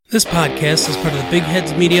This podcast is part of the Big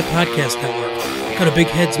Heads Media Podcast Network. Go to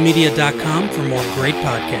bigheadsmedia.com for more great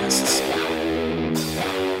podcasts.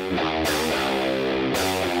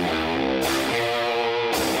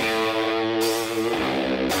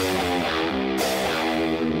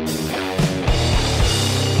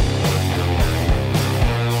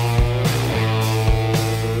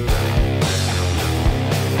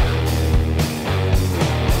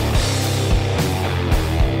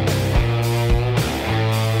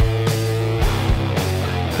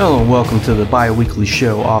 Hello and welcome to the bi-weekly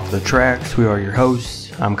show Off the Tracks. We are your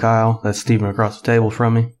hosts. I'm Kyle. That's Steven across the table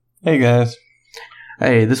from me. Hey guys.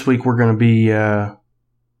 Hey, this week we're going to be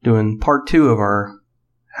doing part 2 of our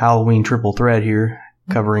Halloween triple threat here,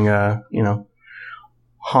 covering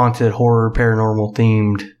haunted, horror, paranormal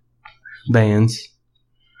themed bands.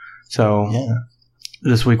 So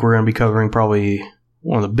This week we're going to be covering probably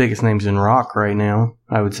one of the biggest names in rock right now,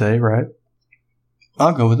 I would say, right?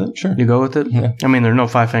 I'll go with it, sure. You go with it? Yeah. I mean, there's no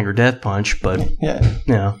Five Finger Death Punch, but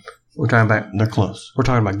Yeah. We're talking about They're close. We're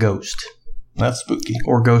talking about Ghost. That's spooky.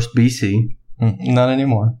 Or Ghost BC. Not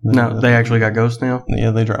anymore. No, they actually got Ghost now? Yeah,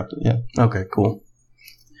 they dropped it, yeah. Okay, cool.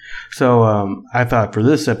 So, I thought for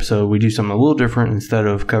this episode we do something a little different. Instead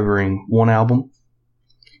of covering one album,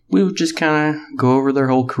 we would just kind of go over their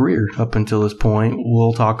whole career up until this point.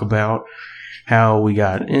 We'll talk about how we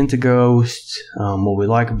got into Ghost, what we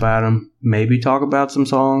like about them, maybe talk about some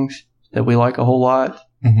songs that we like a whole lot,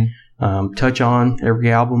 touch on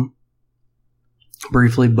every album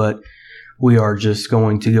briefly, but we are just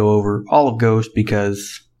going to go over all of Ghost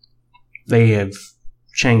because they have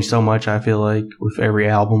changed so much, I feel like, with every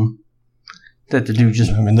album. That the dude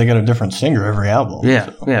just... I mean, they got a different singer every album. Yeah,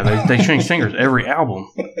 so. They change singers every album.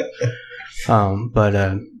 But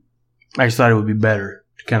I just thought it would be better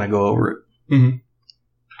to kind of go over it. Mm-hmm.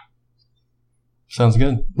 Sounds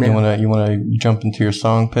good. Yeah. You wanna jump into your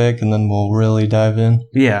song pick and then we'll really dive in?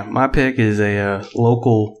 Yeah, my pick is a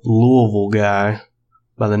local Louisville guy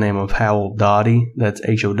by the name of Howell Dawdy. That's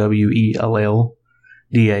HowellDawdy.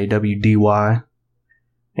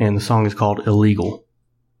 And the song is called Illegal.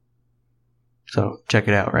 So check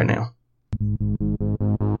it out right now.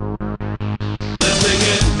 Let's make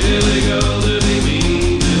it illegal to be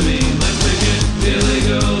mean to me. Let's make it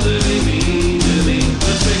illegal to be mean to me.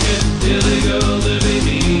 Let's make it illegal to be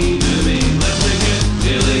mean to me. Let's make it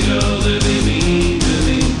illegal to be mean to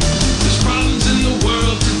me. There's problems in the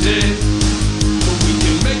world today, but we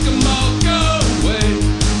can make them all go away.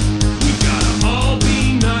 We gotta all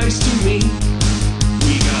be nice to me.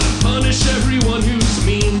 We gotta punish everyone who's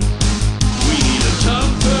mean. We need a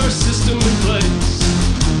tougher system in place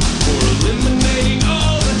for eliminating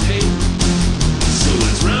all the hate. So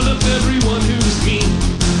let's round up everyone who's mean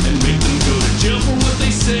and make them go to jail for what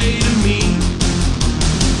they say to me.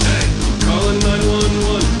 Hey, I'm calling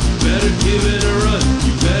 911. Better give it a run.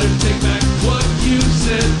 You better take back what you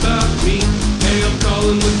said about me. Hey, I'm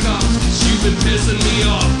calling the cops 'cause you've been pissing me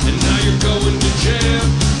off, and now you're going to jail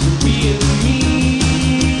for being mean.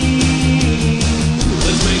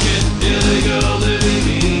 Let's make it illegal to be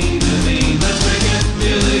mean to me. Let's make it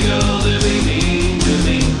illegal to be mean to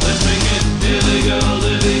me. Let's make it illegal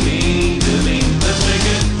to be mean to me. Let's make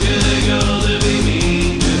it illegal to be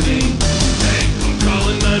mean to me. Hey, I'm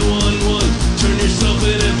calling 911. Turn yourself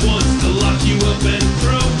in at once. They'll lock you up and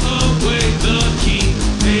throw away the key.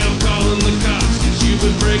 Hey, I'm calling the cops 'cause you've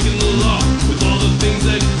been breaking the law with all the things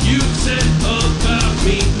that you've said about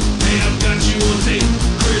me. Hey, I've got you on tape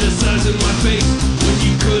criticizing my face when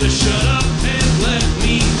you could have shut up and let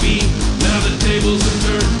me be. Now the tables have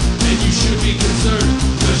turned and you should be concerned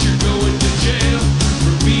 'cause you're going to jail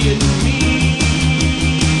for being mean.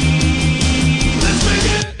 Let's make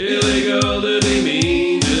it illegal to be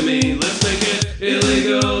mean to me. Let's make it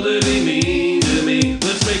illegal to be mean to me.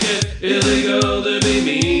 Let's make it illegal to be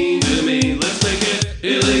mean to me. Let's make it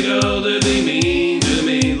illegal to be mean to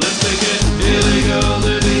me. Let's make it illegal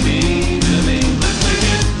to be mean to me. Let's make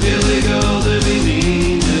it illegal to be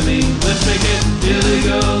mean to me. Let's make it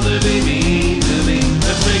illegal to be mean to me.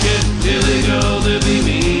 Let's make it illegal to be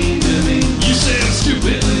mean to me. You say I'm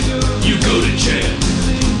stupid, you go to jail.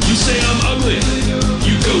 You say I'm ugly,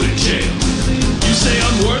 you go to jail. You say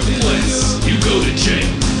I'm worthless, you go to jail.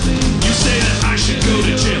 You say that I should go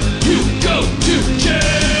to jail, you go to jail.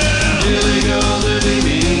 Illegal to be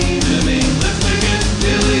mean to me. Let's make it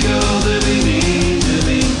illegal to be mean to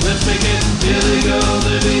me. Let's make it illegal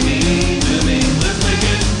to be mean to me. Let's make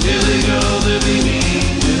it illegal to be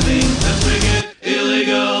mean to me. Let's make it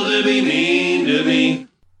illegal to be mean to me.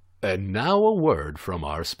 And now a word from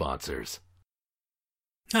our sponsors.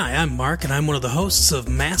 Hi, I'm Mark, and I'm one of the hosts of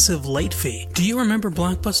Massive Late Fee. Do you remember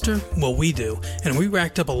Blockbuster? Well, we do, and we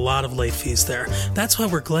racked up a lot of late fees there. That's why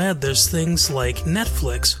we're glad there's things like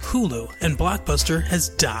Netflix, Hulu, and Blockbuster has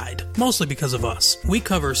died, mostly because of us. We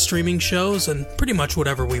cover streaming shows and pretty much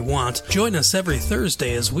whatever we want. Join us every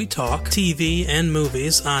Thursday as we talk TV and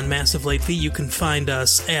movies on Massive Late Fee. You can find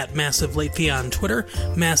us at Massive Late Fee on Twitter,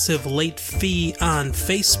 Massive Late Fee on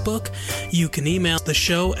Facebook. You can email the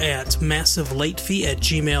show at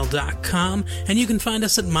massivelatefee@gmail.com, and you can find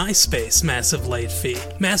us at MySpace, Massive Late Fee.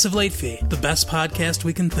 Massive Late Fee, the best podcast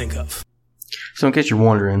we can think of. So in case you're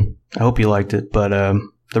wondering, I hope you liked it, but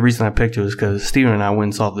the reason I picked it was because Steven and I went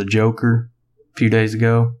and saw The Joker a few days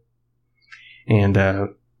ago, and I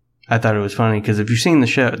thought it was funny because if you've seen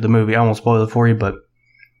the movie, I won't spoil it for you, but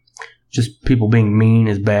just people being mean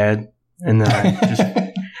is bad, and then I just...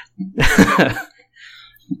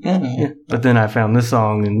 yeah. But then I found this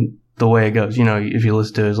song, and the way it goes, if you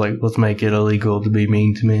listen to it, it's like, let's make it illegal to be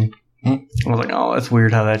mean to me. I was like, oh, that's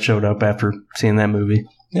weird how that showed up after seeing that movie.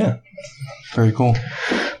 Yeah. Very cool.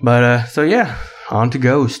 But, so yeah, on to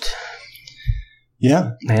Ghost.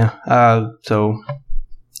 Yeah. Yeah. So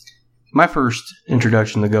my first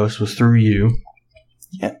introduction to Ghost was through you.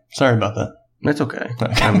 Yeah. Sorry about that. That's okay.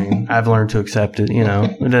 I mean, I've learned to accept it,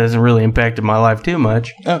 It hasn't really impacted my life too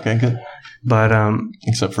much. Okay, good. But,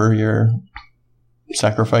 except for your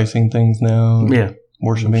sacrificing things now. Yeah.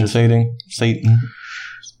 Worshiping Satan.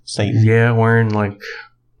 Yeah, wearing like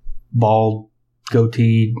bald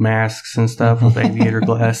goatee masks and stuff with aviator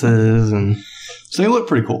glasses, and so you look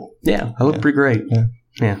pretty cool. Yeah, I look pretty great.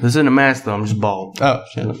 Yeah. This isn't a mask though, I'm just bald. Oh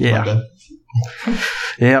shit. Yeah.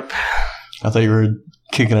 Yep. I thought you were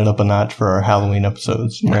kicking it up a notch for our Halloween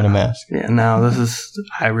episodes wearing a mask. Yeah, no,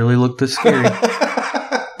 I really look this scary.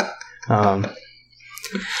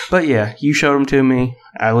 But yeah, you showed them to me.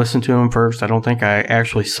 I listened to them first. I don't think I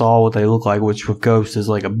actually saw what they look like, which with Ghost is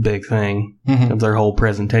like a big thing of their whole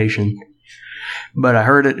presentation. But I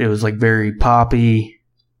heard it. It was like very poppy,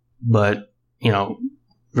 but,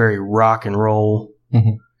 very rock and roll.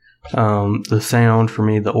 The sound for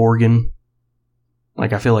me, the organ,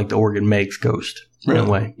 like I feel like the organ makes Ghost in a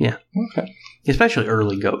way. Yeah. Okay. Especially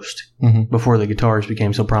early Ghost, before the guitars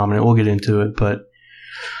became so prominent. We'll get into it, but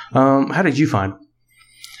how did you find it?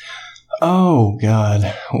 Oh, God.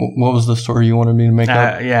 What was the story you wanted me to make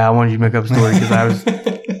up? Yeah, I wanted you to make up a story because I was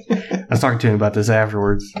talking to him about this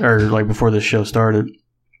afterwards, or like before this show started.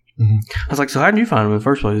 I was like, so how did you find him in the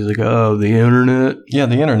first place? He's like, oh, the internet. Yeah,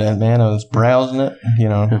 the internet, man. I was browsing it,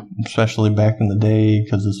 especially back in the day,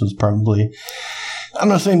 because this was probably, I'm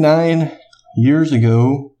going to say 9 years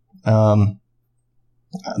ago.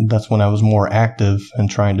 That's when I was more active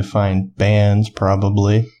and trying to find bands,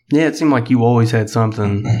 probably. Yeah, it seemed like you always had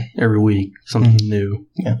something every week, something new.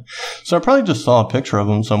 Yeah. So I probably just saw a picture of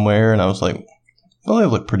them somewhere, and I was like, well, they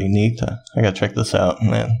look pretty neat. I got to check this out,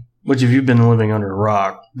 man. Which, if you've been living under a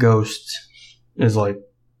rock, Ghost is like,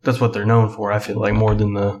 that's what they're known for, I feel like, more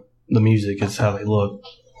than the music is how they look.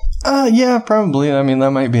 Yeah, probably. I mean,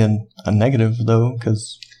 that might be a negative, though,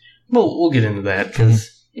 because... Well, we'll get into that,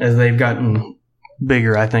 because as they've gotten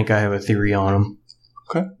bigger, I think I have a theory on them.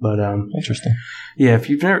 Okay. But, interesting. Yeah, if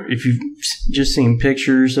you've just seen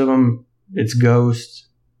pictures of them, it's Ghost.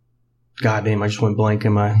 God damn, I just went blank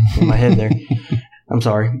in my head there. I'm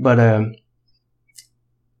sorry. But,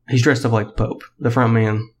 he's dressed up like the Pope. The front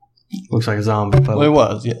man looks like a zombie Pope. Well, he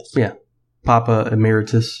was, yes. Yeah. Papa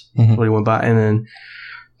Emeritus, what he went by. And then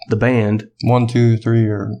the band. 1, 2, 3,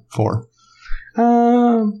 or 4?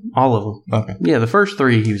 All of them. Okay. Yeah, the first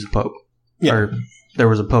 3, he was a Pope. Yeah. Or there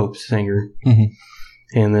was a Pope singer.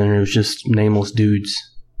 And then it was just nameless dudes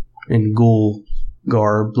in ghoul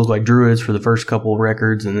garb. Looked like druids for the first couple of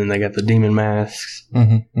records, and then they got the demon masks.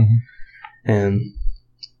 And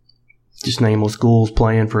just nameless ghouls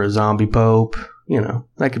playing for a zombie Pope.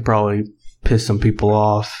 That could probably piss some people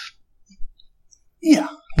off. Yeah.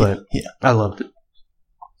 But I loved it.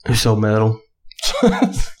 It was so metal.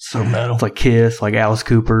 So metal. It's like Kiss, like Alice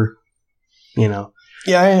Cooper,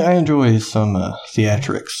 Yeah, I enjoy some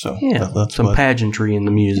theatrics. So yeah, that's some pageantry in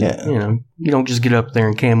the music. Yeah. You don't just get up there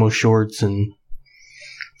in camo shorts and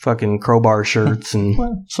fucking crowbar shirts and.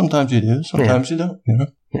 Well, sometimes you do, sometimes you don't.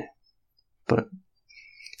 Yeah. But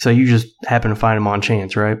so you just happen to find them on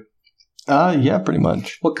chance, right? Yeah, pretty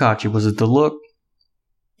much. What caught you? Was it the look?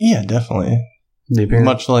 Yeah, definitely. The appearance?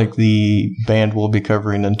 Much like the band we'll be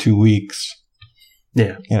covering in 2 weeks.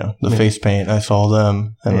 Yeah. The face paint, I saw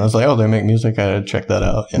them, and I was like, oh, they make music, I gotta check that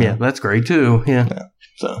out. Yeah, that's great too. Yeah.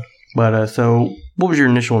 So, but so what was your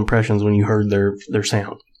initial impressions when you heard their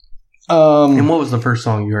sound? And what was the first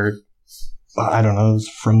song you heard? I don't know, it was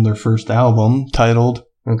from their first album, titled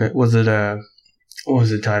Okay. Was it what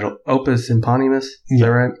was it titled? Opus Eponymous? Is Yeah.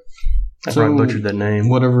 that right? I So, probably butchered that name.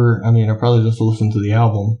 Whatever. I mean, I probably just listened to the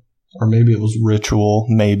album, or maybe it was Ritual.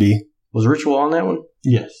 Maybe. Was Ritual on that one?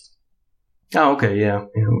 Yes. Oh, okay, yeah.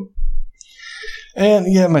 And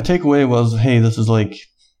yeah, my takeaway was, hey, this is like,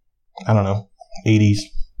 I don't know, 80s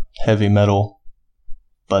heavy metal,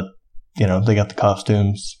 but you know, they got the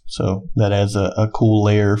costumes, so that adds a cool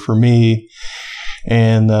layer for me.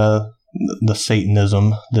 And the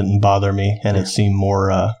Satanism didn't bother me, and it seemed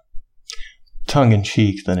more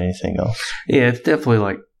tongue-in-cheek than anything else. Yeah, it's definitely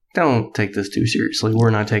like, don't take this too seriously. We're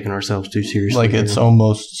not taking ourselves too seriously. Like, it's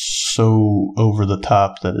almost so over the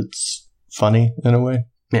top that it's funny in a way.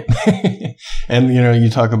 Yeah. And, you know, you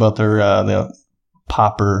talk about their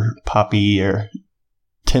poppy or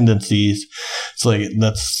tendencies. It's like,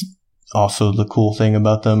 that's also the cool thing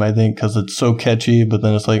about them, I think, because it's so catchy, but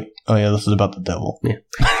then it's like, oh yeah, this is about the devil.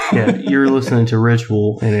 Yeah, you're listening to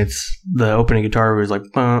Ritual, and it's the opening guitar was like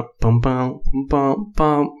bum bum bum bum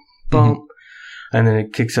bum bum, and then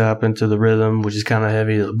it kicks up into the rhythm, which is kind of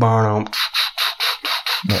heavy. The barn,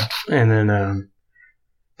 Yeah. and then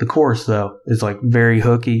the chorus though is like very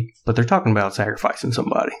hooky, but they're talking about sacrificing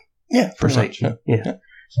somebody. Yeah, For pretty much, Satan. Yeah.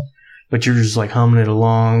 But you're just like humming it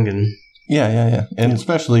along, and Yeah. And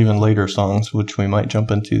especially even later songs, which we might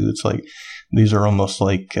jump into, it's like these are almost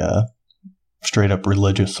like straight up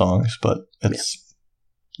religious songs, but it's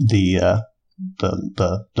the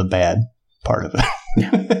bad part of it.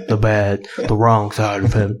 the wrong side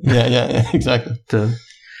of him. Yeah, exactly.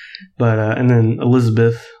 But and then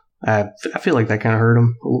Elizabeth, I feel like that kind of hurt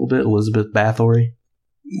him a little bit. Elizabeth Bathory.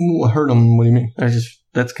 Hurt them? What do you mean?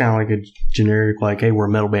 That's kind of like a generic, like, hey, we're a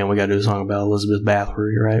metal band, we got to do a song about Elizabeth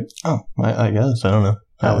Bathory, right? Oh, I guess. I don't know.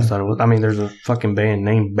 I always thought it was. I mean, there's a fucking band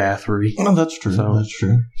named Bathory. No, that's true. So- That's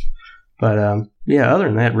true. But yeah, other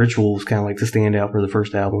than that, Ritual was kind of like the standout for the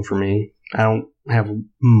first album for me. I don't have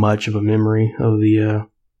much of a memory of the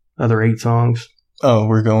other 8 songs. Oh,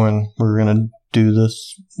 we're gonna do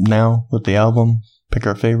this now with the album, pick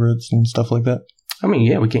our favorites and stuff like that. I mean,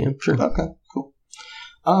 yeah, we can, sure. Okay, cool.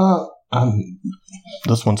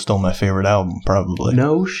 This one's still my favorite album, probably.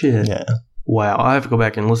 No shit. Yeah, Wow, I have to go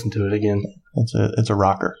back and listen to it again. it's a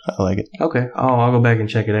rocker. I like it. Okay, I'll go back and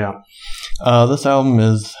check it out. This album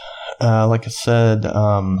is, like I said,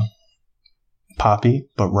 poppy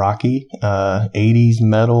but rocky. 80s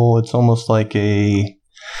metal. It's almost like and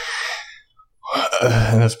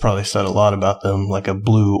that's probably said a lot about them, like a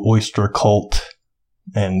Blue Oyster Cult,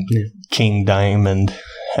 and Yeah. King Diamond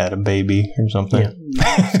had a baby or something. Yeah.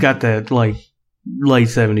 It's got that like late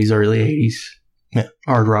 70s, early 80s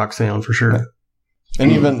hard rock sound for sure.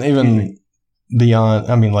 And even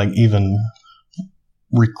beyond, I mean, like even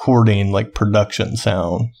recording like production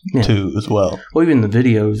sound Yeah. too as well. Well, even the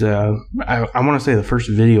videos, I want to say the first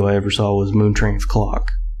video I ever saw was Moontrain's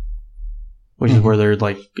Clock, which is where they're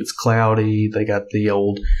like, it's cloudy. They got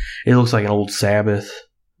it looks like an old Sabbath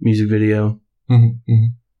music video. Mm-hmm.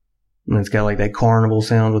 And it's got like that carnival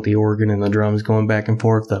sound with the organ and the drums going back and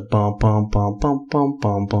forth. That bump, bump, bump, bump, bump,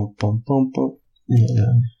 bump, bump, bump, bump, bump. Yeah.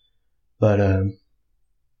 But,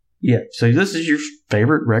 yeah. So this is your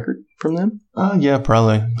favorite record from them? Yeah,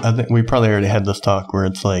 probably. I think we probably already had this talk where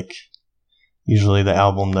it's like usually the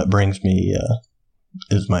album that brings me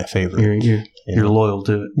is my favorite. You're loyal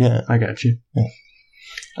to it. Yeah. I got you.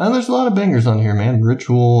 And there's a lot of bangers on here, man.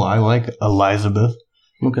 Ritual, I like Elizabeth.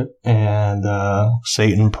 Okay. And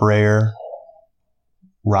Satan Prayer,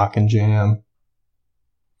 Rockin' Jam.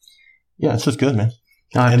 Yeah, it's just good, man.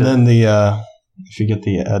 And then if you get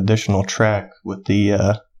the additional track with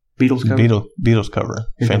the Beatles cover. Beatles cover,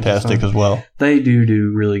 Here comes the fantastic sun. as well. They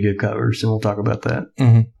do really good covers, and we'll talk about that.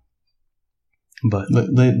 Mm-hmm. But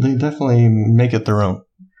They definitely make it their own,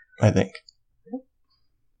 I think.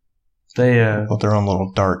 they, With their own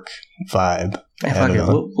little dark vibe. added on.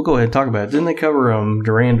 we'll go ahead and talk about it. Didn't they cover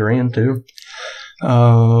Duran Duran too?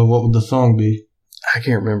 What would the song be? I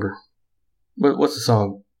can't remember. What's the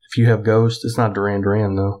song? If You Have Ghost, it's not Duran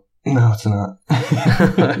Duran though. No, it's not.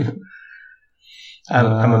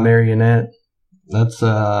 I'm a marionette. That's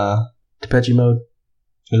Depeche Mode.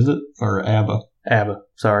 is it or ABBA? ABBA.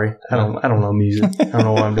 Sorry, I don't know music. I don't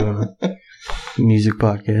know why I'm doing a music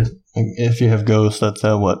podcast. If You Have Ghosts, that's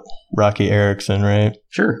what Rocky Erickson, right?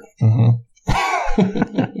 Sure.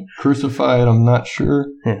 Mm-hmm. Crucified, I'm not sure.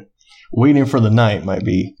 Yeah. Waiting for the Night might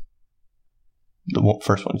be the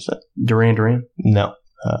first one you said. Duran Duran. No,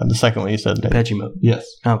 the second one you said. Depeche Mode. Yes.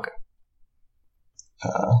 Okay,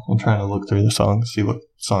 I'm trying to look through the songs, see what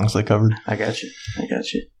songs they covered. I got you.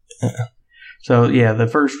 So yeah, the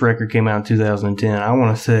first record came out in 2010. I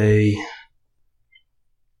want to say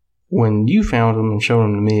when you found them and showed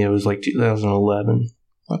them to me, it was like 2011.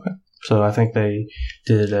 Okay. So I think they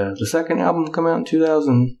did the second album come out in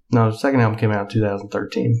 2000. No, the second album came out in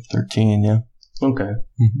 2013. 13, yeah. Okay.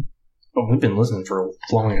 Mhm. Oh, we've been listening for a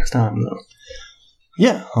long ass time though.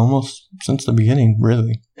 Yeah, almost since the beginning,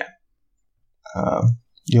 really. Yeah.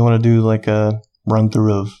 You want to do like a run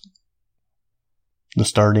through of the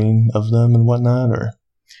starting of them and whatnot, or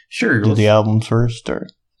Sure. do the albums first, or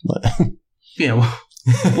what? Yeah,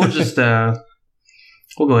 we'll just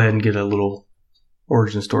we'll go ahead and get a little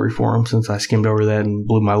origin story for them since I skimmed over that and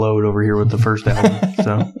blew my load over here with the first album.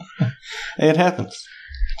 So Hey, it happens.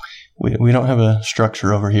 We don't have a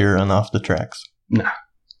structure over here on Off the Tracks.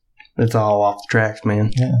 it's all off the tracks,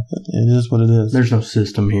 man. Yeah, it is what it is. There's no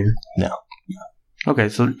system here. No. Okay,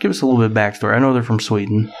 so give us a little bit of backstory. I know they're from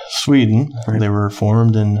Sweden. Sweden. Right. They were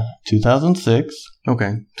formed in 2006.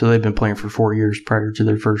 Okay, so they've been playing for 4 years prior to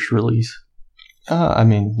their first release. I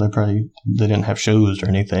mean, they didn't have shows or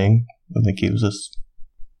anything. I think he was just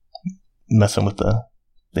messing with the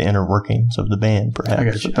inner workings of the band, perhaps. I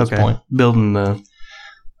got you. At this Okay, point. building the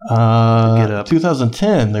Get Up.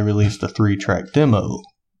 2010, they released a 3-track demo,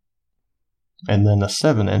 and then a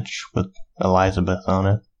 7-inch with Elizabeth on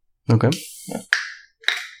it, okay.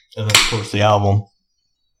 and then of course the album.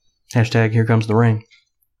 Hashtag Here Comes the Rain.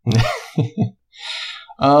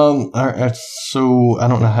 All right, so I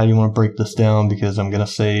don't know how you want to break this down because I'm gonna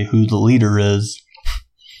say who the leader is,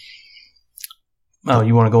 Oh,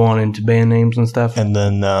 you want to go on into band names and stuff? and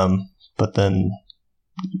then but then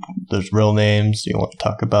there's real names. You want to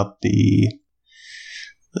talk about the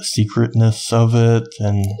secretness of it,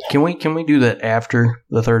 and Can we do that after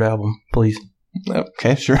the third album, please?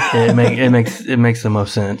 okay, sure. It makes the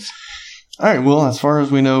most sense. All right. Well, as far as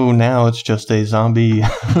we know now, it's just a zombie.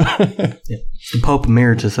 The Pope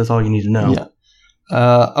Emeritus. That's all you need to know.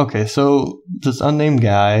 Yeah. Okay, so this unnamed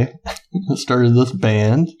guy started this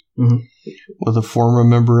band Mhm. with a former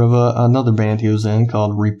member of another band he was in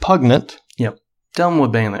called Repugnant. Tell them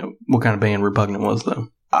what kind of band Repugnant was, though.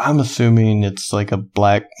 I'm assuming it's like a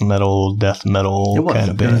black metal, death metal kind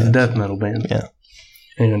of It was a band. death metal band. Yeah.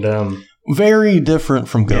 And Very different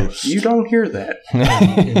from Ghost. you don't hear that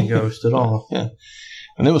in Ghost at all. Yeah.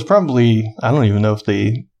 And it was probably, I don't even know if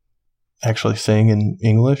they actually sang in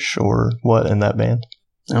English or what in that band.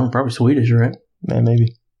 Oh, probably Swedish, right? Man,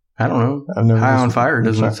 maybe. I don't know. I've never High on listened- Fire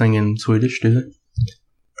doesn't sing in Swedish, do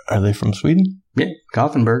they? Are they from Sweden? Yeah,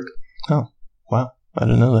 Gothenburg. Wow. I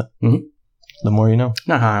didn't know that. Mhm. The more you know.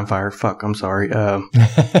 Not High on Fire. Fuck, I'm sorry.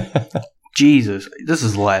 Jesus, this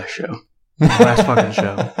is the last show. Last fucking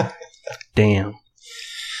show. Damn.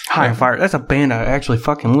 High on Fire. That's a band I actually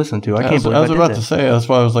fucking listened to. I can't believe I was did about that. to say, that's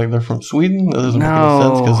why I was like, they're from Sweden? That doesn't make any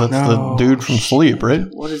sense because that's the dude from Sleep, right?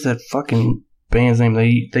 What is that fucking band's name?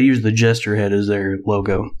 They use the Jester head as their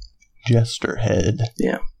logo. Jesterhead.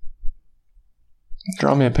 Yeah.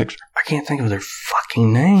 Draw me a picture. I can't think of their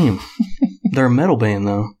fucking name. They're a metal band,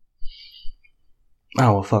 though.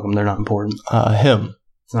 Oh, well, fuck them. They're not important. Him.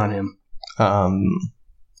 It's not him.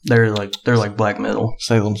 They're like black metal.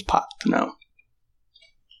 Salem's Pot. No.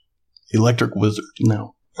 Electric Wizard.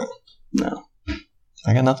 No.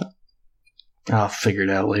 I got nothing. I'll figure it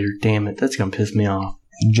out later. Damn it. That's going to piss me off.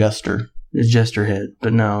 Jester. It's Jesterhead,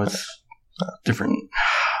 but no, it's different.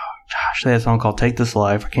 Gosh, they had a song called Take This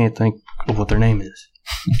Life. I can't think of what their name is.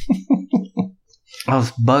 Oh,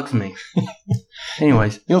 this bugs me.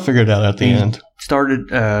 Anyways, You'll figure it out at the He- end. started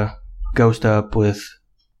Ghost up with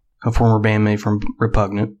a former bandmate from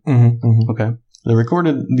Repugnant. Okay. They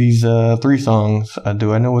recorded these 3 songs.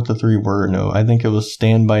 Do I know what the 3 were? No. I think it was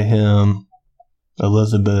Stand By Him,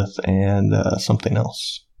 Elizabeth, and something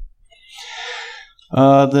else.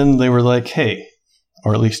 Then they were like, hey,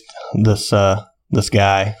 or at least this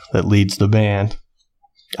guy that leads the band.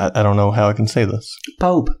 I don't know how I can say this. The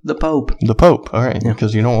Pope. The Pope. All right. Yeah.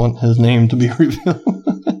 Because you don't want his name to be revealed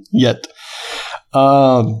yet.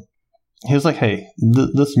 He was like, hey,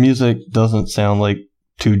 this music doesn't sound like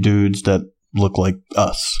 2 dudes that look like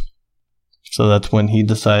us. So that's when he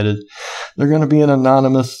decided they're going to be an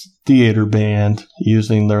anonymous theater band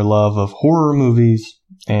using their love of horror movies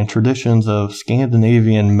and traditions of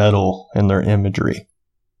Scandinavian metal in their imagery.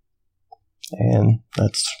 And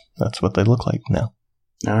that's what they look like now.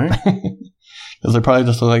 All right. Because they're probably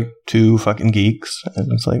just like 2 fucking geeks.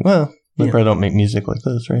 And it's like, well, they probably don't make music like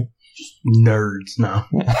this, right? Nerds. No.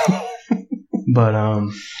 But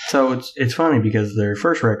so it's funny because their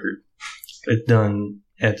first record, it's done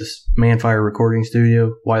at the Manfire Recording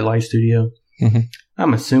Studio, White Light Studio. Mhm.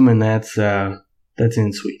 I'm assuming that's in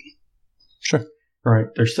Sweden. Sure. All right.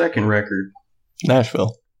 Their second record,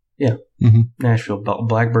 Nashville. Nashville,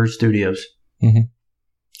 Blackbird Studios. Mhm.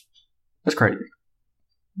 That's crazy.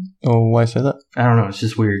 Oh, why say that? I don't know. It's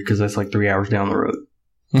just weird because that's like 3 hours down the road.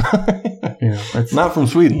 That's Not from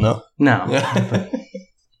Sweden, though. no.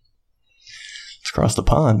 It's across the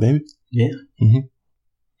pond, baby. Yeah.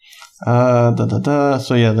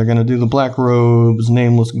 So yeah, they're gonna do the Black Robes,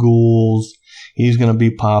 Nameless Ghouls. He's gonna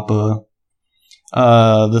be Papa.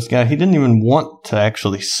 This guy, he didn't even want to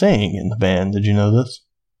actually sing in the band. Did you know this?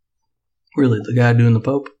 Really, the guy doing the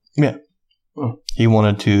Pope? Yeah. Oh. He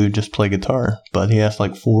wanted to just play guitar, but he asked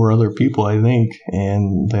like 4 other people, I think,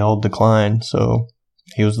 and they all declined. So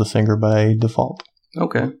he was the singer by default.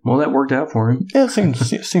 Okay. Well, that worked out for him. Yeah, it seemed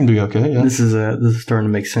to be okay. Yeah. This is starting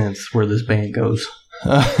to make sense where this band goes.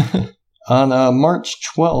 On March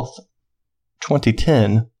 12th,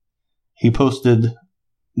 2010, he posted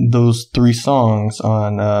those 3 songs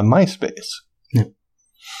on MySpace. Yeah.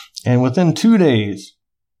 And within 2 days,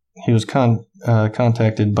 he was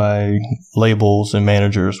contacted by labels and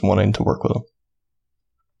managers wanting to work with him.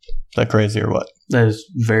 Is that crazy or what? That is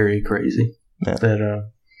very crazy. Yeah.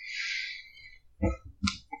 That,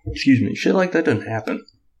 excuse me, shit like that doesn't happen.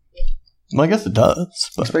 Well, I guess it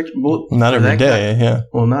does, but Well, not for every that day, yeah.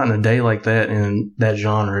 Well, not in a day like that in that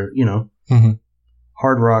genre, you know. Mm-hmm.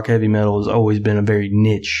 Hard rock, heavy metal has always been a very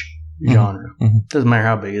niche genre. Mhm. Doesn't matter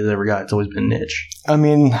how big it's ever got, it's always been niche. I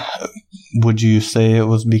mean, would you say it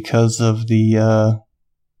was because of the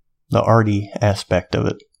arty aspect of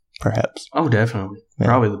it, perhaps? Oh, definitely. Yeah.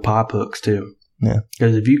 Probably the pop hooks, too. Yeah.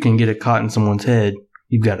 Because if you can get it caught in someone's head,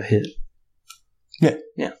 you've got a hit. Yeah.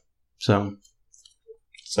 Yeah. So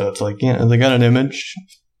it's like, they got an image,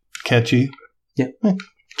 catchy.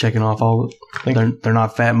 checking off all Thank they're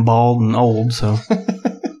not fat and bald and old, so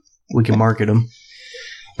we can market them.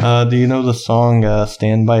 Do you know the song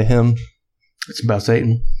Stand By Him? It's about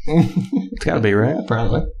Satan. It's got to be, right?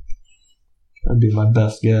 Apparently. That'd be my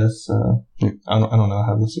best guess. I don't know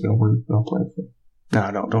how this is going to work. I'll play it for you.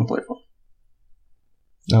 No, don't play for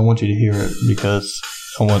I want you to hear it because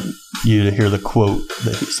I want you to hear the quote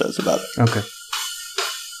that he says about it. it. Okay.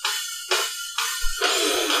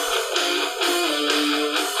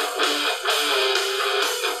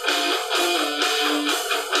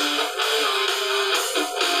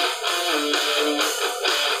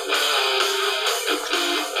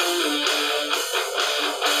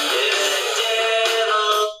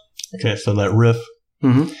 Okay, so that riff.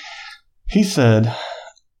 Mm-hmm. He said,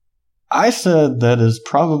 I said that is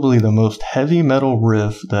probably the most heavy metal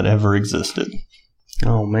riff that ever existed.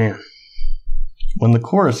 Oh, man. When the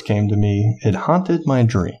chorus came to me, it haunted my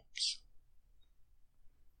dreams.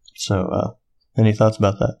 So, any thoughts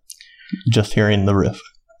about that? Just hearing the riff.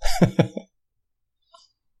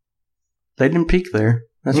 They didn't peak there.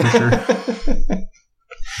 That's for sure.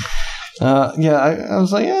 I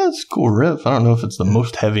was like, yeah, it's a cool riff. I don't know if it's the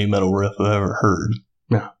most heavy metal riff I've ever heard.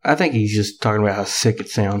 No, I think he's just talking about how sick it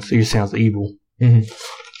sounds. It just sounds evil. Mm-hmm.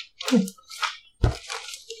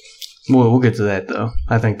 We'll get to that, though.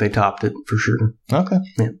 I think they topped it for sure. Okay.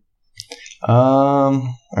 Yeah. All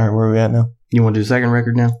right, where are we at now? You want to do the second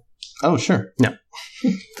record now? Oh, sure.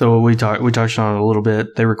 So we touched on it a little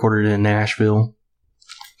bit. They recorded it in Nashville.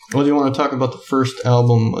 Well, do you want to talk about the first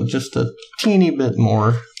album just a teeny bit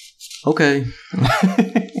more? Okay.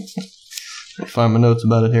 I'll find my notes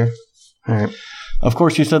about it here. All right. Of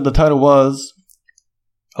course, you said the title was...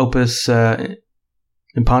 Opus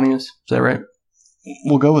Imponius. Is that right?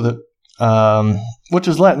 We'll go with it. Which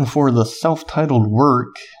is Latin for the self-titled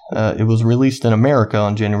work. It was released in America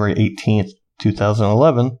on January 18th,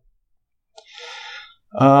 2011.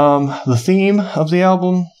 The theme of the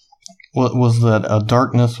album was that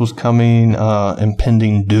darkness was coming,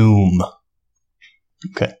 impending doom.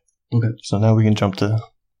 Okay. So now we can jump to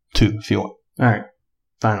 2 if you want. All right.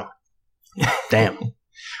 Final. Damn.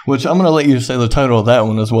 Which I'm going to let you say the title of that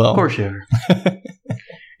one as well. Of course you are.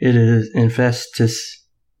 It is Infestus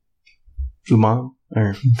Humam,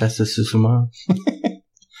 or Infestus Humam. Does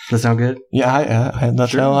that sound good? Yeah,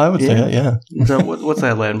 that's Sure. how I would say Yeah. it, yeah. So what's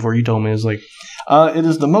that Latin for? You told me it's like It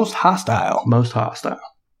is the most hostile. most hostile.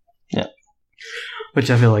 Yeah. Which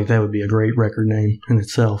I feel like that would be a great record name in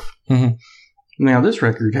itself. Mhm. Now this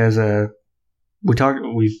record has I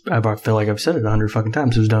feel like I've said it 100 fucking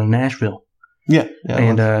times. It was done in Nashville. Yeah.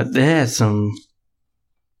 And it has some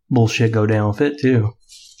bullshit go down with it too.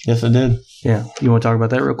 yes, it did. Yeah. You want to talk about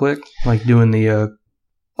that real quick? Like doing the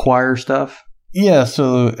choir stuff? Yeah,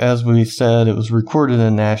 so as we said, it was recorded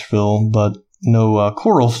in Nashville, but no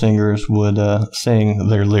choral singers would sing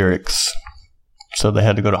their lyrics. So they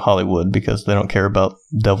had to go to Hollywood because they don't care about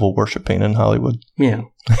devil worshipping in Hollywood. Yeah.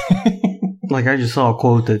 Like I just saw a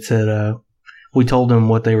quote that said, we told them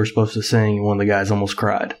what they were supposed to sing, and one of the guys almost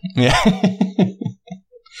cried. Yeah.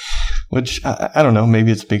 Which, I don't know,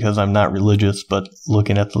 maybe it's because I'm not religious, but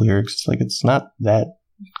looking at the lyrics, it's like, it's not that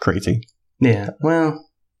crazy. Yeah, well,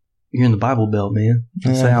 you're in the Bible Belt, man.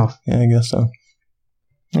 The South. Yeah, I guess so.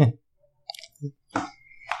 Yeah.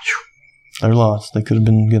 They're lost. They could have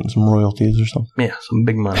been getting some royalties or something. Yeah, some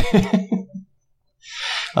big money.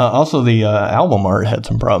 Also, the album art had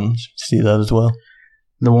some problems. Did you see that as well?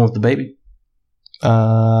 The one with the baby?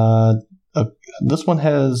 This one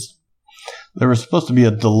has... There was supposed to be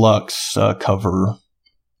a deluxe cover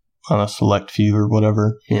on a select few or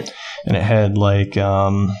whatever. Yeah. And it had like...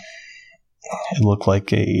 it looked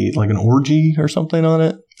like an orgy or something on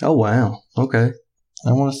it. Oh, wow. Okay.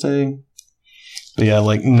 I want to say... But yeah,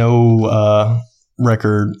 like no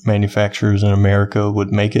record manufacturers in America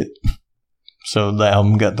would make it. So the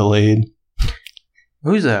album got delayed.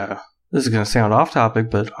 This is going to sound off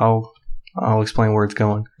topic, but I'll explain where it's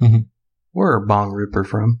going. Mm-hmm. Where are Bong Ripper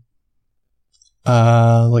from?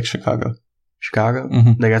 Like Chicago. Chicago?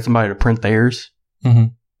 Mm-hmm. They got somebody to print theirs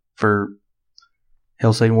for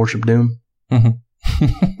Hail Satan Worship Doom? Mm-hmm.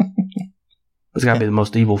 It's got to be the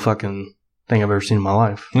most evil fucking thing I've ever seen in my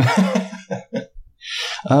life.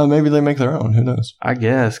 Maybe they make their own. Who knows? I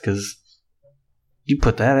guess, because you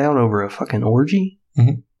put that out over a fucking orgy?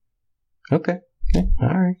 Mm-hmm. Okay. Yeah. All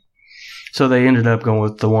right. So they ended up going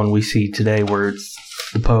with the one we see today, where it's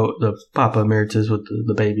the Papa Emeritus with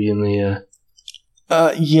the baby and the...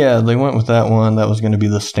 Yeah, they went with that one. That was going to be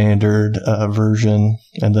the standard version.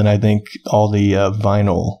 And then I think all the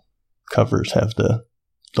vinyl covers have the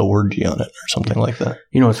orgy on it or something like that.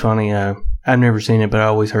 You know what's funny? I've never seen it, but I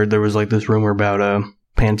always heard there was like this rumor about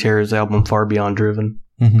Pantera's album Far Beyond Driven,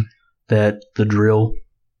 that the drill,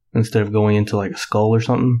 instead of going into like a skull or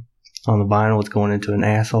something on the vinyl, it's going into an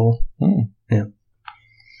asshole. Yeah.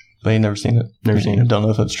 But you never seen it? Never seen it. Don't know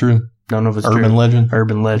if it's true. Don't know if it's Urban true. legend?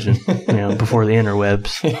 Urban legend. Before the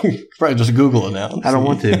interwebs. Probably just Google it now. I don't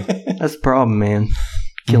want to. That's the problem, man.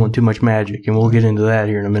 Killing too much magic, and we'll get into that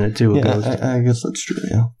here in a minute too. Yeah, I guess that's true.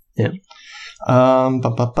 Yeah. Yeah.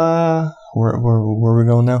 Where are we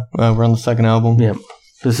going now? We're on the second album. Yeah.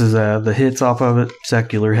 This is the hits off of it.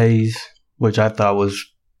 Secular Haze, which I thought was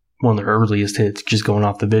one of the earliest hits, just going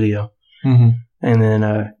off the video. Mm-hmm. And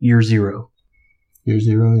then Year Zero. Year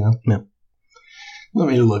Zero, yeah. Yeah. Let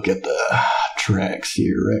me look at the tracks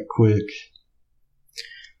here right quick.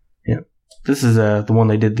 Yeah. This is the one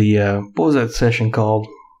they did what was that session called?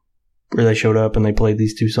 Where they showed up and they played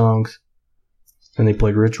these two songs. And they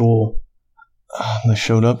played Ritual. They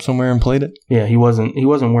showed up somewhere and played it? Yeah, he wasn't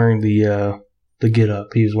wearing the get up.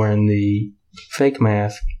 He was wearing the fake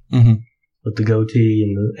mask with the goatee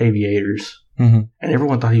and the aviators. Mm-hmm. And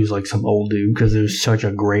everyone thought he was like some old dude because it was such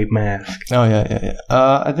a great mask. Oh, yeah.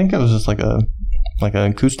 I think it was just like an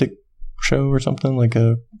acoustic show or something, like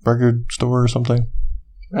a record store or something.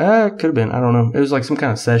 It could have been. I don't know. It was like some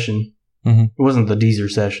kind of session. Mm-hmm. It wasn't the Deezer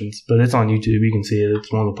sessions, but it's on YouTube. You can see it.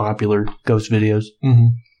 It's one of the popular Ghost videos. Mm-hmm.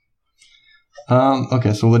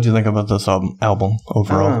 Okay, so what do you think about this album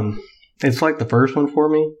overall? It's like the first one for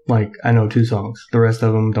me. Like, I know 2 songs. The rest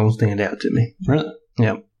of them don't stand out to me. Really?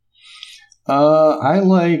 Yeah. I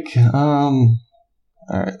like... all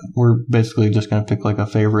right, we're basically just going to pick like a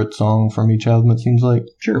favorite song from each album, it seems like.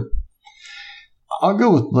 Sure. I'll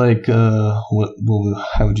go with like, how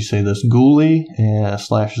would you say this? Ghoulie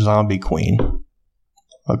 / Zombie Queen.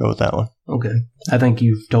 I'll go with that one. Okay. I think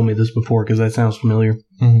you've told me this before because that sounds familiar.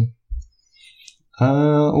 Mm-hmm.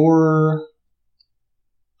 Or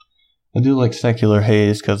I do like Secular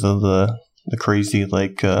Haze because of the crazy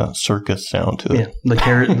like circus sound to it.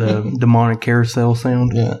 Yeah, the demonic carousel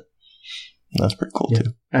sound. Yeah, that's pretty cool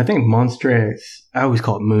too. I think Monstrance. I always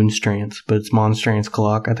call it Moonstrance, but it's Monstrance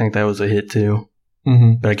Clock. I think that was a hit too,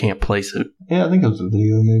 but I can't place it. Yeah, I think it was a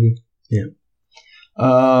video maybe. Yeah.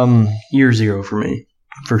 Year Zero for me,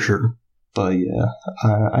 for sure. But yeah,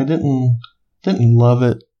 I didn't love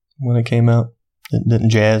it when it came out. It didn't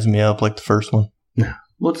jazz me up like the first one. No.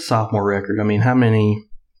 Well, it's a sophomore record. I mean, how many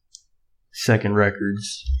second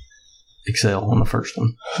records excel on the first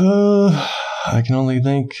one? I can only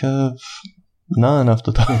think of none off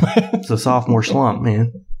the top of my head. It's a sophomore slump,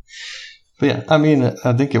 man. But yeah, I mean,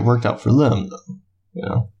 I think it worked out for them,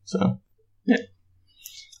 though. So. Yeah.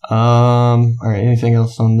 All right, anything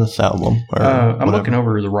else on this album? I'm looking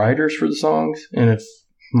over the writers for the songs, and if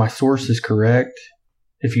my source is correct,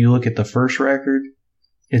 if you look at the first record,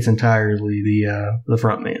 it's entirely the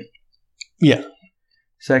front man. Yeah.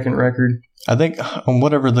 Second record, I think on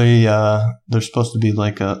whatever there's supposed to be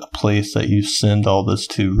like a place that you send all this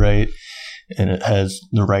to, right? And it has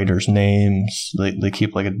the writers' names. They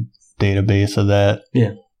keep like a database of that.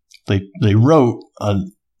 Yeah. They wrote a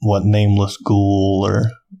nameless ghoul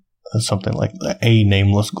or something like A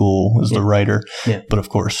Nameless Ghoul is the writer. Yeah. But of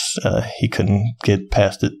course, he couldn't get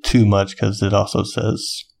past it too much because it also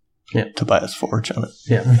says Tobias Forge on it.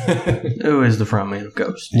 Yeah. Who is the frontman of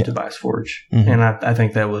Ghost, Tobias Forge. Mhm. And I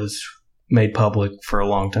think that was made public for a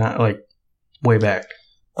long time, like way back.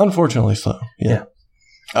 Unfortunately so. Yeah.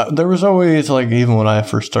 There was always, like, even when I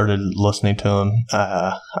first started listening to him,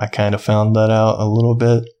 I kind of found that out a little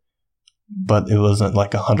bit, but it wasn't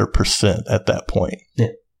like 100% at that point.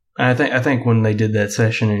 Yeah. I think when they did that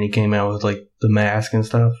session and he came out with, like, the mask and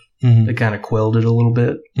stuff, Mm-hmm. they kind of quelled it a little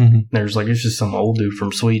bit. Mm-hmm. There's like, it's just some old dude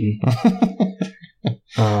from Sweden.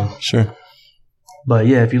 Sure. But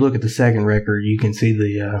yeah, if you look at the second record, you can see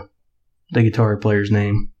the guitar player's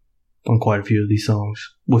name on quite a few of these songs,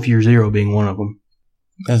 with Year Zero being one of them.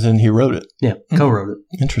 As in he wrote it. Yeah, co-wrote it.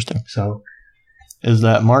 Interesting. So, Is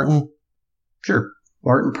that Martin? sure,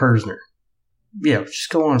 Martin Persner. Yeah, just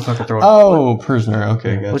go on and fucking throw it. Oh, Persner.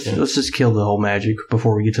 Okay, gotcha. Let's just kill the whole magic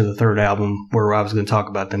before we get to the third album, where I was going to talk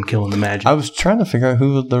about them killing the magic. I was trying to figure out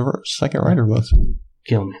who the second writer was.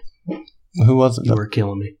 Kill me. Who was it? You were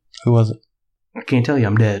killing me. Who was it? I can't tell you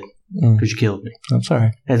I'm dead because you killed me. I'm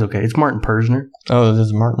sorry. That's okay. It's Martin Persner. Oh, it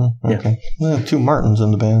is Martin? Yeah. Okay. Well, 2 Martins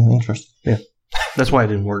in the band. Interesting. Yeah. That's why it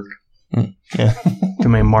didn't work. Yeah. Too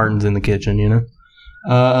many Martins in the kitchen, you know?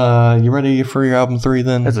 You ready for your album 3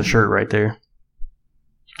 then? That's a shirt right there.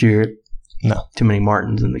 Did you hear it? No. Too many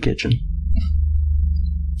Martins in the kitchen.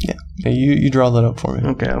 Yeah, you draw that up for me.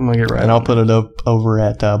 Okay, I'm going to get right. And I'll put it up over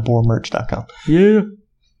at boarmerch.com. Yeah.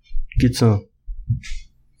 Get some.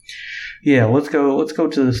 Yeah, let's go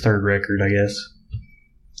to this third record, I guess.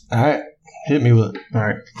 All right. Hit me with it. All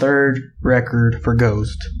right. Third record for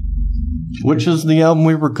Ghost. Which is the album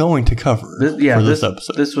we were going to cover for this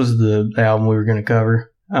episode. This was the album we were going to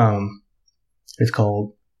cover. It's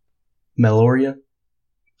called Meloria.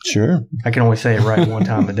 Sure. I can only say it right one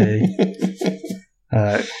time a day.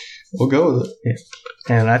 We'll go with it. Yeah.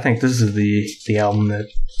 And I think this is the album that,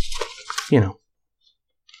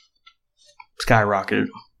 skyrocketed.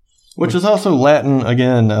 Which is also Latin,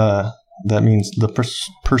 again, that means the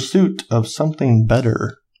pursuit of something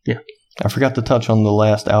better. Yeah. I forgot to touch on the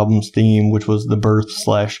last album's theme, which was the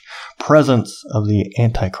birth/presence of the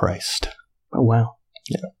Antichrist. Oh, wow.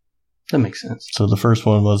 Yeah. That makes sense. So the first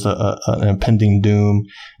one was an impending doom,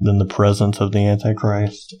 then the presence of the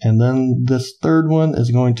Antichrist, and then this third one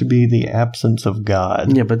is going to be the absence of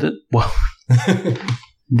God. Yeah, but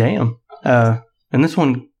damn. And this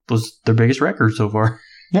one was their biggest record so far.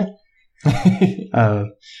 Yeah. God,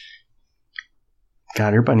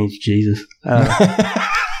 everybody needs Jesus.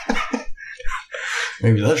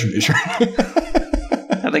 Maybe that should be a shirt.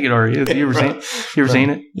 I think it already is. You ever seen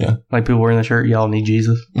it? Yeah. Like people wearing the shirt, y'all need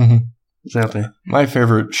Jesus. Mm-hmm. It's out there. My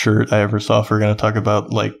favorite shirt I ever saw, if we're going to talk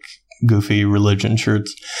about like goofy religion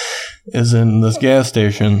shirts, is in this gas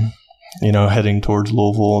station, heading towards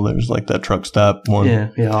Louisville. There's like that truck stop one.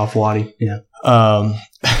 Yeah, off Waddy. Yeah.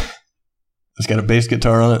 It's got a bass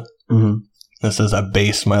guitar on it. Mm-hmm. That says, "I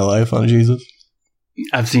base my life on Jesus."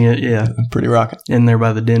 I've seen it, yeah. Pretty rocking. In there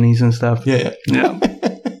by the Denny's and stuff. Yeah.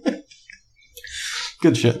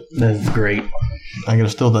 Good shit. That's great. I'm going to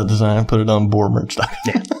steal that design and put it on boarmerch.com.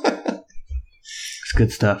 Yeah. It's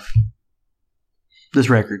good stuff. This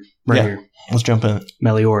record right here. Let's jump in.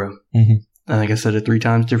 Meloria. Mm-hmm. I think I said it 3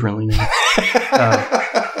 times differently now.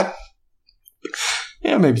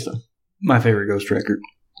 Yeah, maybe so. My favorite Ghost record.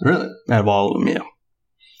 Really? Out of all of them, yeah.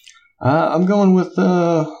 I'm going with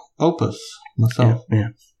Opus myself. Yeah.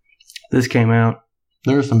 This came out.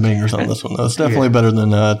 There are some bangers on this one, though. It's definitely better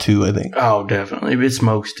than 2, I think. Oh, definitely. It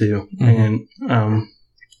smokes, too. Mm-hmm. And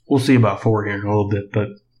we'll see about 4 here in a little bit. But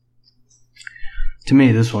to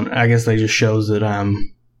me, this one, I guess they just shows that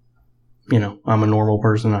I'm a normal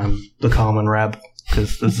person. I'm the common rap.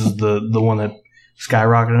 Because this is the one that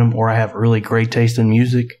skyrocketed them. Or I have really great taste in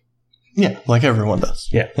music. Yeah, like everyone does.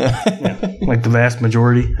 Yeah. Like the vast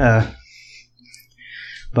majority.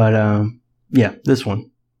 But this one.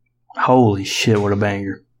 Holy shit, what a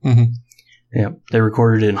banger. Mm-hmm. Yeah, they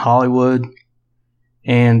recorded it in Hollywood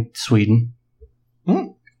and Sweden. Okay.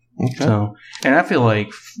 So, and I feel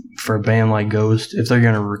like for a band like Ghost, if they're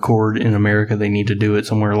going to record in America, they need to do it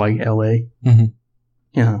somewhere like LA. Mm-hmm.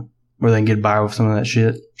 Where they can get by with some of that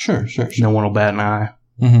shit. Sure. No one will bat an eye.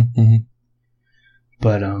 Mm-hmm. Mm-hmm.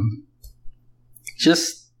 But,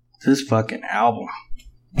 just this fucking album.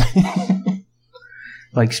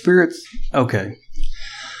 Like Spirits, okay.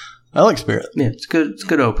 I like Spirit. Yeah, it's good. It's a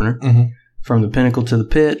good opener. Mm-hmm. From the Pinnacle to the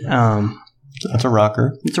Pit. That's a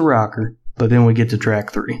rocker. It's a rocker. But then we get to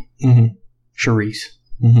track 3. Mm-hmm. Charisse.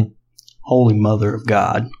 Mm-hmm. Holy Mother of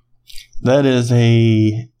God. That is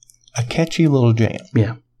a catchy little jam.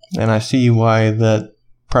 Yeah. And I see why that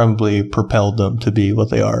probably propelled them to be what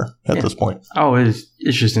they are at this point. Oh, it's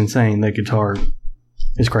just insane. That guitar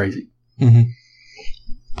is crazy. Mm-hmm.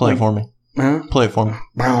 Play it for me. Huh? Play it for me.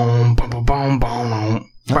 Boom, boom, boom, boom, boom,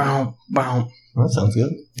 boom, boom. That sounds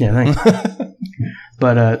good. Yeah, thanks.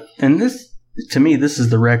 But and this, to me, this is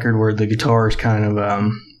the record where the guitars kind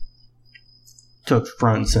of took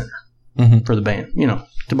front and center for the band. You know,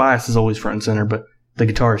 Tobias is always front and center, but the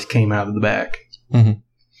guitars came out of the back. Mm-hmm.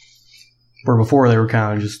 Where before they were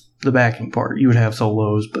kind of just the backing part. You would have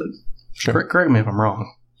solos, but correct me if I'm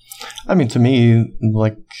wrong. I mean, to me,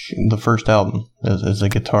 like the first album is a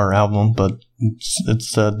guitar album, but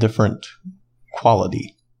it's a different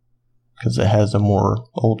quality because it has a more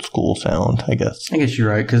old school sound, I guess. I guess you're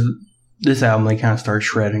right, because this album they kind of start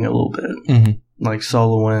shredding it a little bit, like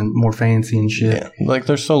soloing, more fancy and shit. Yeah, like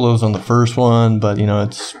there's solos on the first one, but you know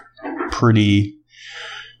it's pretty.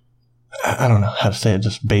 I don't know how to say it,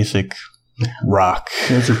 just basic rock.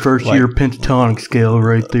 That's your first year pentatonic scale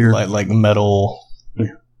right there. Like metal,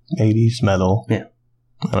 80s metal. Yeah.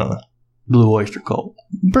 I don't know. Blue Oyster Cult.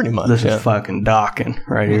 Pretty much. This is fucking docking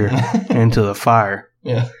right here into the fire.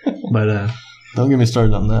 Yeah. But don't get me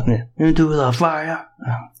started on that. Yeah. Into the fire.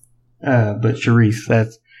 But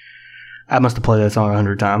Charisse, I must have played that song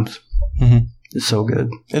 100 times. Mm-hmm. It's so good.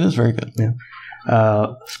 It is very good. Yeah.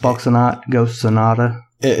 Spock Sonata, Ghost Sonata.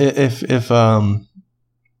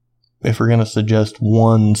 If we're gonna suggest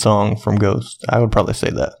one song from Ghost, I would probably say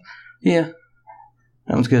that. Yeah,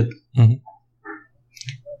 that one's good. Mm-hmm.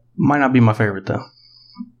 Might not be my favorite though.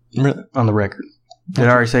 Really? On the record. Did I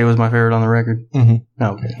already say it was my favorite on the record? Mm-hmm.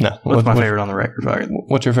 No. Okay. No. What's my favorite on the record?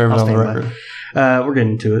 What's your favorite on the record? We're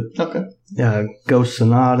getting to it. Okay. Ghost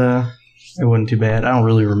Sonata. It wasn't too bad. I don't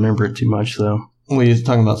really remember it too much though. Were you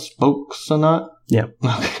talking about Spoke Sonata? Yeah.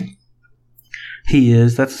 Okay. He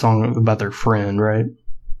is. That's a song about their friend, right?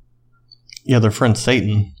 Yeah, their friend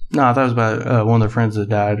Satan. No, I thought it was about one of their friends that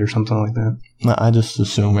died or something like that. No, I just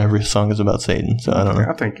assume every song is about Satan, so I don't know.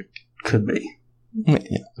 I think it could be. Yeah.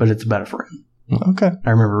 But it's about a friend. Okay. I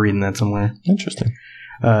remember reading that somewhere. Interesting.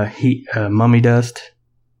 Mummy Dust.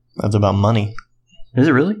 That's about money. Is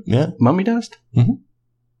it really? Yeah. Mummy Dust? Mm-hmm.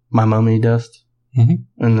 My Mummy Dust.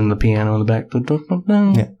 Mm-hmm. And then the piano in the back.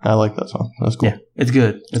 Yeah, I like that song. That's cool. Yeah, it's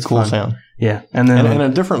good. It's cool fun. sound. Yeah. And then and a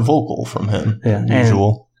different vocal from him. Yeah.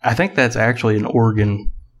 Usual. I think that's actually an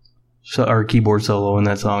organ or keyboard solo in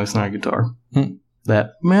that song. It's not a guitar.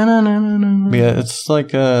 That. Yeah, it's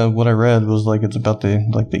like what I read was like it's about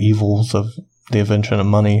the evils of the invention of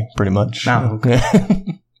money, pretty much. Oh, okay.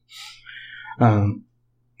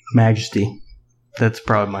 Majesty. That's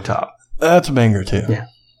probably my top. That's a banger too. Yeah.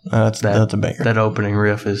 That's a banger. That opening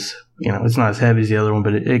riff is, it's not as heavy as the other one,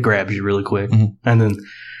 but it grabs you really quick. Mm-hmm. And then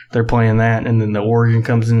they're playing that, and then the organ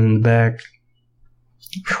comes in the back.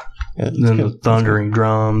 And then the thundering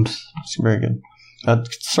drums. It's very good. I'd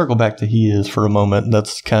circle back to He Is for a moment.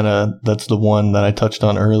 That's the one that I touched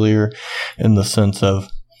on earlier in the sense of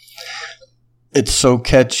it's so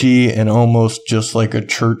catchy and almost just like a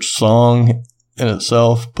church song in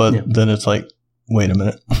itself, but then it's like, wait a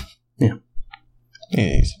minute. Yeah.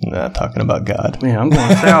 He's not talking about God. Yeah, I'm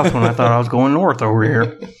going south when I thought I was going north over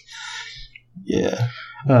here. Yeah.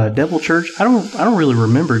 Devil Church. I don't really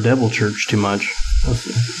remember Devil Church too much. Let's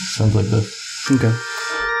see. Sounds like this. Okay.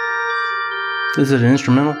 Is it an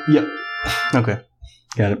instrumental? Yep. Okay.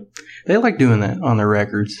 Got it. They like doing that on their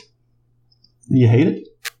records. You hate it?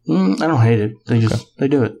 I don't hate it. They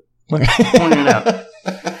do it. Okay. Pointing it out.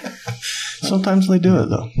 Sometimes they do it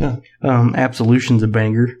though. Yeah. Absolution's a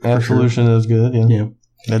banger. Absolution is good. Yeah. Yeah.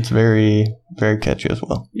 That's very, very catchy as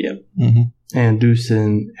well. Yep. Mm-hmm. And Deuce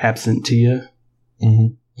and Absentia.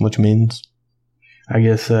 Mm-hmm. Which means? I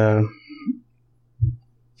guess, I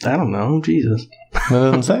don't know. Jesus. It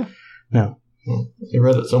doesn't say. No. I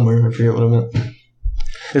read it somewhere. I forget what it meant.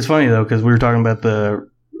 It's funny, though, because we were talking about the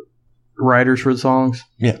writers for the songs.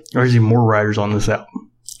 Yeah. There's even more writers on this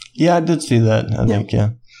album. Yeah, I did see that. I think,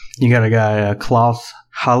 yeah. You got a guy, Klaus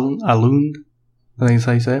Allund. I think that's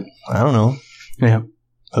how you say it. I don't know. Yeah.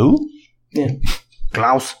 Who? Yeah.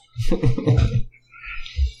 Klaus.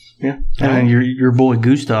 Yeah. And then your boy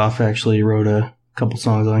Gustav actually wrote a couple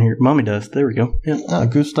songs on here. Mummy Dust. There we go. Yeah.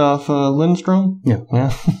 Gustav Lindstrom? Yeah.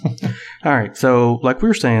 All right. So, like we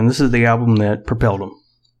were saying, this is the album that propelled him.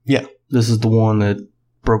 Yeah. This is the one that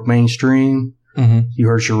broke mainstream. Mm-hmm. You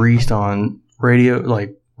heard Charisse on radio,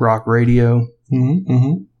 like rock radio. Mm-hmm.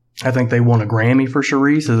 Mm-hmm. I think they won a Grammy for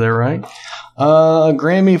Charisse. Is that right? A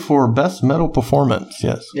Grammy for Best Metal Performance,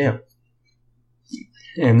 yes. Yeah.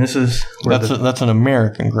 And this is where that's an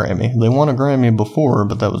American Grammy. They won a Grammy before,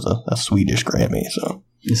 but that was a Swedish Grammy. So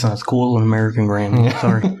it's not as cool as an American Grammy.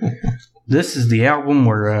 Sorry. This is the album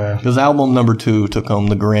where his album number 2 took home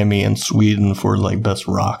the Grammy in Sweden for like best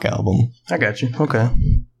rock album. I got you. Okay.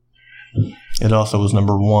 It also was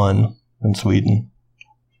number 1 in Sweden.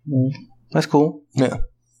 That's cool. Yeah.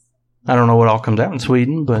 I don't know what all comes out in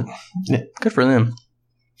Sweden, but Yeah. good for them.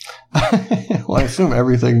 Well, I assume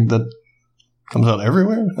everything that comes out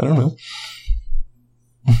everywhere. I don't know.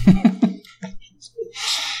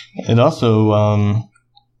 It also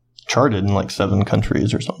charted in like 7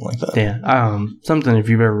 countries or something like that. Yeah. Something if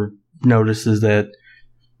you've ever noticed is that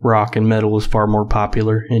rock and metal is far more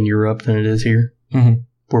popular in Europe than it is here,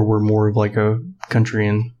 where we're more of like a country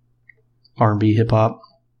and R&B hip hop.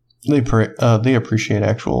 They appreciate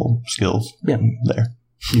actual skills. Yeah. There.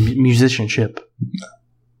 Musicianship.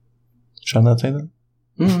 Should I not say that?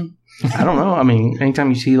 I don't know. I mean, anytime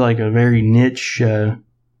you see like a very niche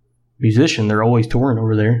musician, they're always touring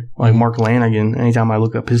over there. Like Mark Lanigan, anytime I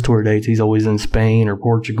look up his tour dates, he's always in Spain or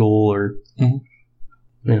Portugal or,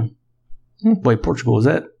 Wait, Portugal,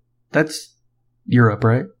 that's Europe,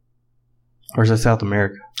 right? Or is that South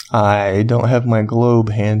America? I don't have my globe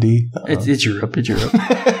handy. It's Europe. It's Europe.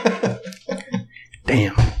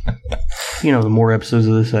 Damn. You know, the more episodes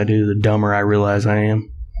of this I do, the dumber I realize I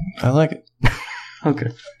am. I like it.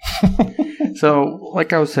 Okay. So,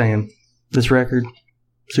 like I was saying, this record,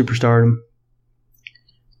 Superstardom,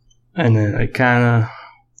 and then it kind of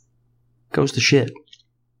goes to shit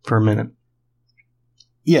for a minute.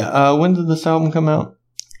 Yeah. When did this album come out?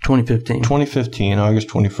 2015. 2015, August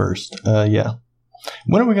 21st. Yeah.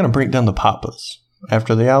 When are we going to break down the Papas?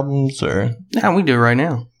 After the albums, or? Yeah, we do it right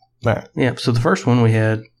now. All right. Yeah, so the first one we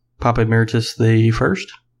had Papa Emeritus the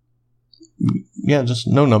first. Yeah, just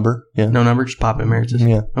no number. Yeah. No number, just Papa Emeritus.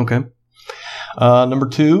 Yeah. Okay. Number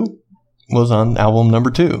 2 was on album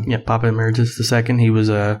number 2. Yeah, Papa Emeritus the second. He was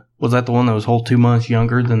that the one that was whole 2 months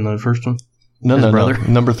younger than the first one? No, brother? no.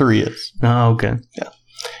 Number 3 is. Oh, okay. Yeah.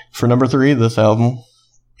 For number 3, this album,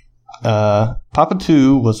 Papa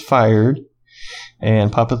 2 was fired,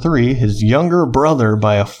 and Papa 3, his younger brother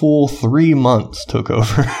by a full 3 months, took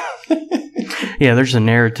over. Yeah, there's a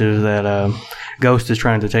narrative that Ghost is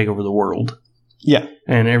trying to take over the world. Yeah.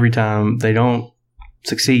 And every time they don't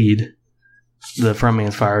succeed, the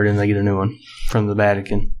frontman's fired and they get a new one from the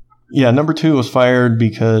Vatican. Yeah, number 2 was fired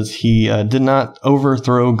because he did not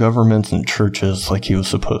overthrow governments and churches like he was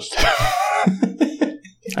supposed to.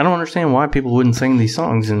 I don't understand why people wouldn't sing these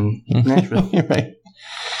songs in Nashville. Right.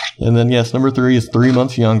 And then, yes, number 3 is 3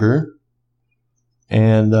 months younger.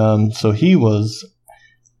 And so he was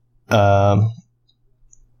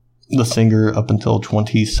the singer up until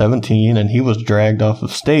 2017, and he was dragged off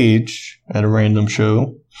of stage at a random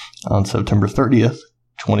show on September 30th,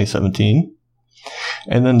 2017.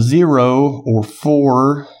 And then 0 or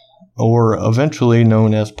 4, or eventually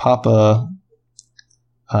known as Papa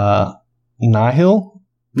Nihil.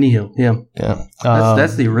 Nihil, yeah. Yeah.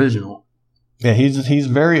 That's the original. Yeah, he's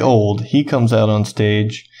very old. He comes out on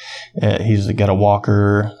stage. He's got a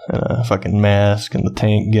walker and a fucking mask and the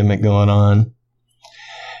tank gimmick going on.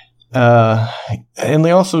 And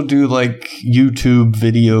they also do like YouTube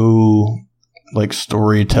video, like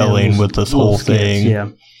storytelling with this whole thing.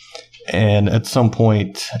 Yeah. And at some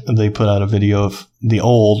point, they put out a video of the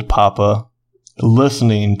old Papa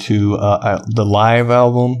listening to the live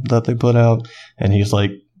album that they put out, and he's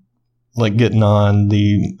like getting on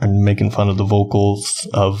and making fun of the vocals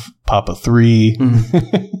of Papa 3.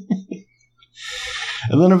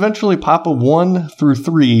 And then eventually Papa 1 through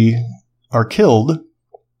 3 are killed,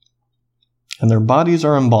 and their bodies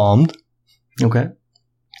are embalmed. Okay.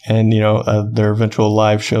 And, their eventual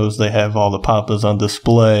live shows, they have all the Papas on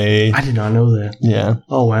display. I did not know that. Yeah.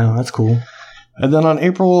 Oh, wow. That's cool. And then on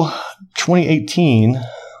April 2018,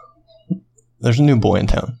 there's a new boy in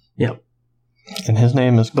town. Yep. And his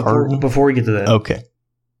name is Carton. Before we get to that, Okay.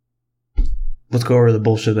 let's go over the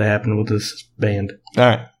bullshit that happened with this band. All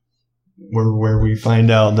right. Where we find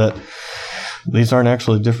out that these aren't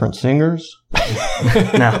actually different singers.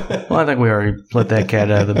 No. Well, I think we already let that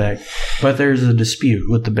cat out of the bag. But there's a dispute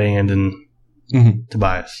with the band and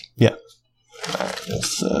Tobias. Yeah. All right.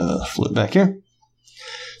 Let's flip back here.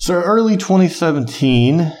 So early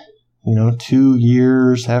 2017, 2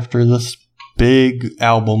 years after this big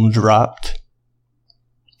album dropped,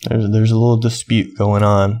 there's a little dispute going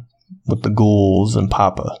on with the Ghouls and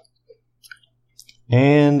Papa.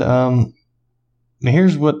 And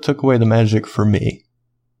here's what took away the magic for me.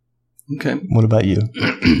 Okay. What about you?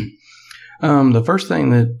 The first thing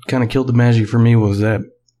that kind of killed the magic for me was that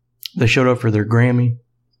they showed up for their Grammy.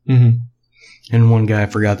 and one guy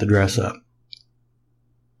forgot to dress up.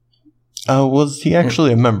 Was he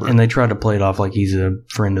actually a member? And they tried to play it off like he's a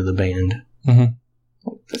friend of the band. Mhm.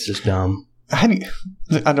 That's just dumb.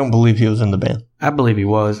 I don't believe he was in the band. I believe he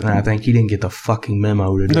was, and I think he didn't get the fucking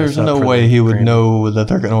memo to dress There's up no for way the he would Grammy. know that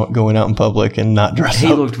they're going out in public and not dress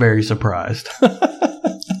He up. looked very surprised.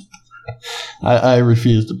 I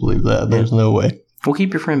refuse to believe that. There's no way. Well,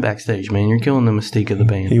 keep your friend backstage, man. You're killing the mystique of the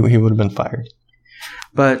band. He would have been fired.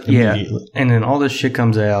 But, yeah, Immediately. and then all this shit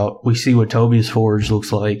comes out. We see what Tobias Forge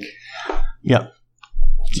looks like. Yeah.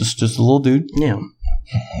 Just a little dude. Yeah.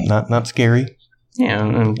 Not scary. Yeah.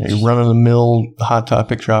 And A run-of-the-mill Hot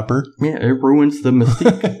Topic shopper. yeah, it ruins the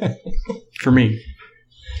mystique for me.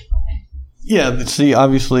 Yeah, see,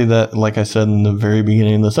 obviously that, like I said in the very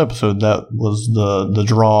beginning of this episode, that was the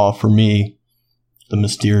draw for me, the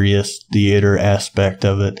mysterious theater aspect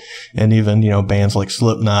of it. And even, bands like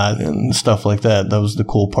Slipknot and stuff like that, that was the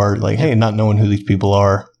cool part. Like, hey, not knowing who these people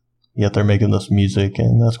are, yet they're making this music,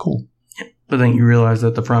 and that's cool. But then you realize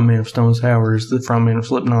that the frontman of Stone Sour is the frontman of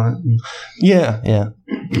Slipknot. Yeah.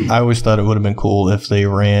 I always thought it would have been cool if they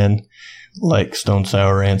ran like Stone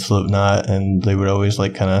Sour and Slipknot, and they would always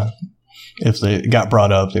like kind of, if they got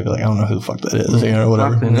brought up, they'd be like, I don't know who the fuck that is,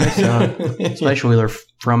 whatever. Fuck them, they suck. Especially their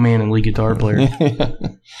frontman and lead guitar player. I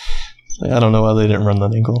don't know why they didn't run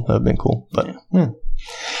that angle. That'd been cool. But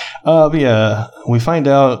yeah, we find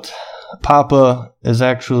out Papa is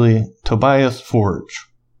actually Tobias Forge.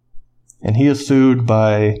 And he is sued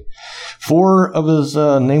by 4 of his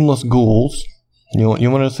nameless ghouls. You want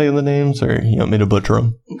to say the names, or you want me to butcher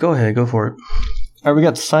them? Go ahead, go for it. All right, we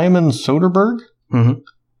got Simon Soderbergh, Mm-hmm.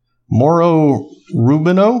 Mauro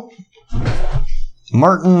Rubino,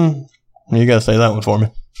 Martin. You got to say that one for me.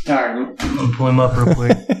 All right, let me pull him up real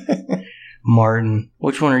quick. Martin.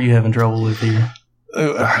 Which one are you having trouble with here?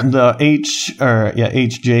 The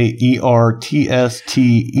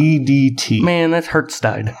HJERTSTEDT. Man, that's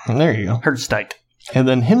Hertzstein. There you go. Hertzstein. And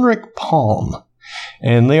then Henrik Palm.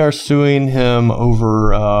 And they are suing him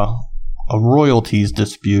over a royalties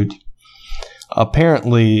dispute.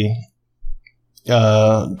 Apparently,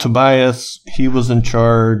 Tobias, he was in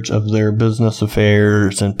charge of their business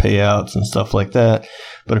affairs and payouts and stuff like that.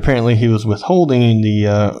 But apparently he was withholding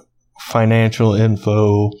the financial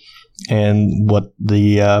info and what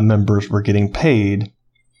the members were getting paid.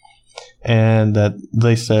 And that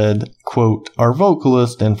they said, quote, our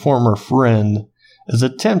vocalist and former friend is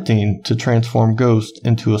attempting to transform Ghost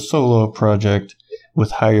into a solo project with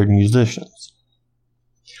hired musicians.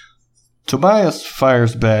 Tobias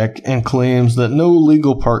fires back and claims that no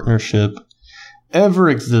legal partnership ever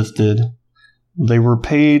existed. They were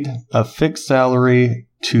paid a fixed salary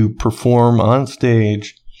to perform on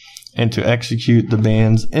stage and to execute the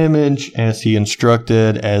band's image as he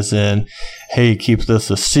instructed, as in, hey, keep this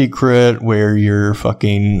a secret, wear your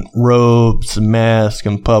fucking robes and mask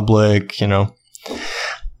in public,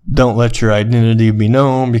 don't let your identity be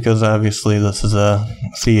known, because obviously this is a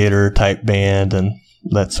theater type band and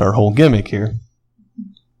that's our whole gimmick here.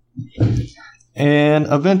 And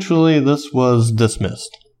eventually this was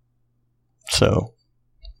dismissed. So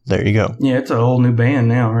there you go. Yeah, it's a whole new band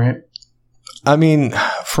now, right? I mean,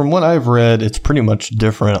 from what I've read, it's pretty much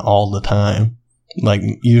different all the time. Like,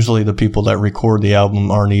 usually the people that record the album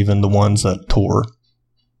aren't even the ones that tour.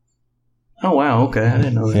 Oh, wow. Okay. I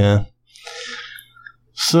didn't know that. Yeah.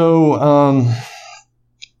 So,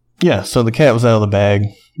 so the cat was out of the bag.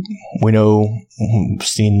 We know,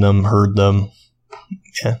 seen them, heard them.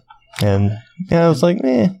 Yeah. And, I was like,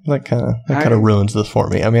 that kind of ruins this for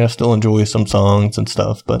me. I mean, I still enjoy some songs and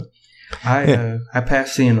stuff, but. I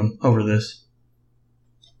passed seeing them over this.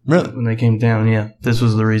 Really? When they came down, yeah. This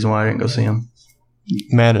was the reason why I didn't go see them.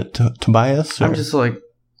 Mad at Tobias? Or? I'm just like...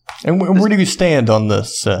 And where do you stand on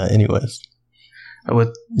this, anyways?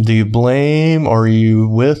 Do you blame, or are you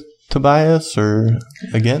with Tobias, or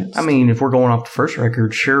against? I mean, if we're going off the first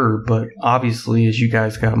record, sure. But obviously, as you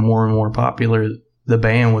guys got more and more popular, the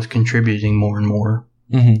band was contributing more and more.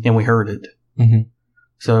 Mm-hmm. And we heard it. Mm-hmm.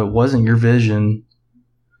 So it wasn't your vision.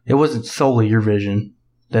 It wasn't solely your vision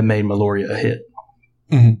that made Meloria a hit.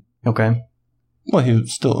 Mm-hmm. Okay? Well,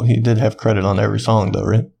 he did have credit on every song, though,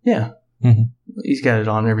 right? Yeah. Mm-hmm. He's got it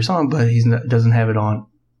on every song, but he doesn't have it on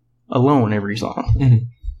alone every song. Mm-hmm.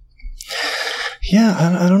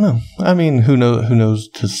 Yeah, I don't know. I mean, who knows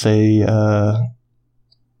to say how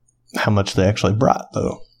much they actually brought,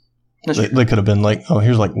 though. They could have been like, oh,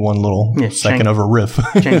 here's like one little second of a riff.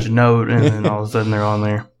 Change a note, and then all of a sudden they're on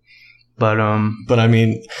there. But I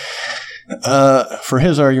mean, for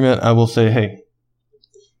his argument, I will say, hey,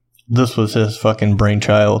 this was his fucking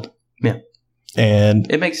brainchild. Yeah. And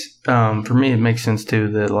it makes, for me, it makes sense too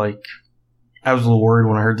that, like, I was a little worried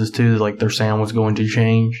when I heard this too, that like their sound was going to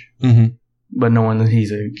change. Mm-hmm. But knowing that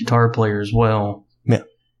he's a guitar player as well, Yeah.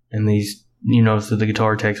 and you notice that the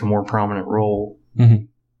guitar takes a more prominent role. Mhm.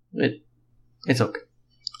 It's okay.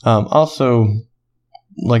 Also,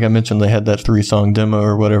 like I mentioned, they had that 3-song demo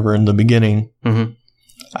or whatever in the beginning. Mhm.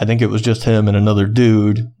 I think it was just him and another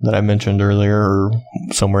dude that I mentioned earlier, or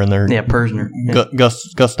somewhere in there. Yeah, Persner. Yeah.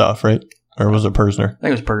 Gustav, right? Or was it Persner? I think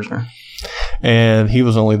it was Persner. And he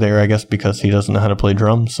was only there, I guess, because he doesn't know how to play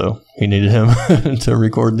drums, so he needed him to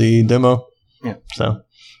record the demo. Yeah. So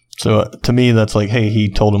to me, that's like, hey, he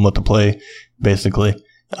told him what to play, basically.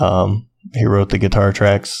 He wrote the guitar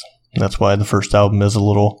tracks. That's why the first album is a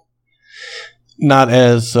little not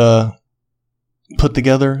as put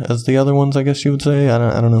together as the other ones, I guess you would say. I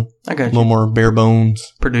don't know. I got A little more bare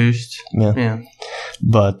bones. produced. Yeah.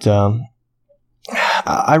 But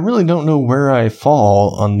I really don't know where I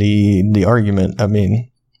fall on the argument. I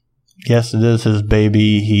mean, yes, it is his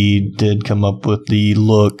baby. He did come up with the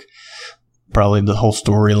look, probably the whole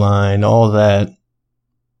storyline, all of that.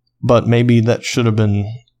 But maybe that should have been,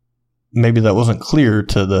 maybe that wasn't clear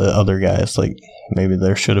to the other guys. Like, maybe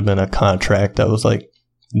there should have been a contract that was like,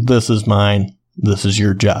 this is mine, this is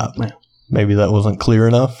your job. Yeah. Maybe that wasn't clear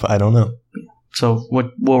enough. I don't know. So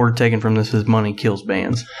what we're taking from this is money kills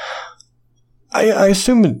bands. I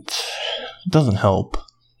assume it doesn't help.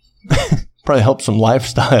 Probably helps some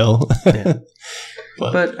lifestyle. Yeah.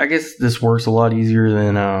 But I guess this works a lot easier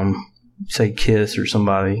than, say, Kiss or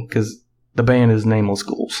somebody, because the band is Nameless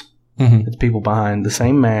Ghouls. Mhm. It's people behind the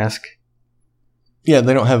same mask. Yeah,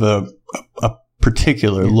 they don't have a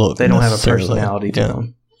particular look. They don't have a necessarily. personality to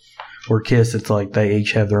them. Where Kiss, it's like they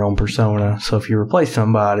each have their own persona. So if you replace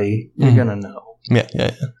somebody, you're Mhm. going to know.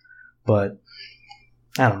 Yeah. But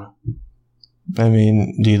I don't know. I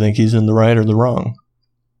mean, do you think he's in the right or the wrong?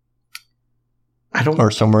 I don't. Or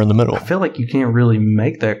somewhere in the middle? I feel like you can't really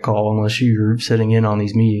make that call unless you're sitting in on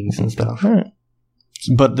these meetings and stuff. All right.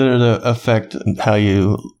 But did it affect how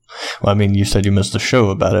you... Well, I mean, you said you missed the show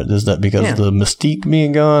about it. Is that because Yeah. of the mystique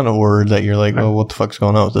being gone, or that you're like, oh, what the fuck's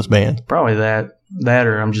going on with this band? Probably that,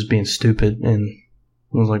 or I'm just being stupid. And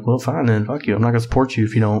I was like, well, fine then, fuck you. I'm not going to support you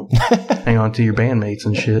if you don't hang on to your bandmates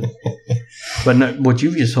and shit. But no, what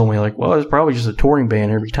you just told me, like, well, it's probably just a touring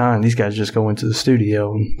band every time. These guys just go into the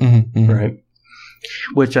studio, and, right?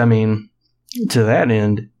 Which, I mean, to that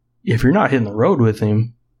end, if you're not hitting the road with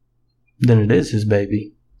him, then it is his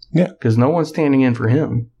baby. Yeah. Because no one's standing in for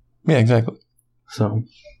him. Yeah, exactly. So,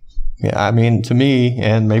 Yeah, I mean, to me,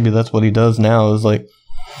 and maybe that's what he does now, is like,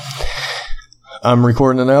 I'm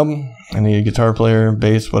recording an album. I need a guitar player,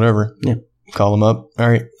 bass, whatever. Yeah. Call him up. All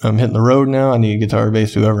right, I'm hitting the road now. I need a guitar,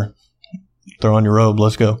 bass, whoever. Throw on your robe.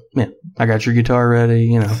 Let's go. yeah, I got your guitar ready,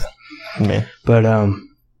 you know. Man. But,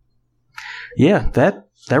 yeah, that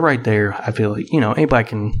right there, I feel like, you know, anybody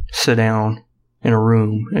can sit down in a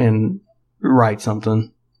room and write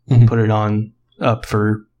something, Mhm. put it on up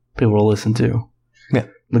for people to listen to. Yeah.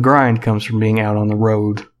 The grind comes from being out on the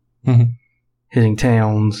road, Mhm. hitting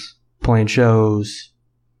towns, playing shows,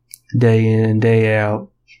 day in, day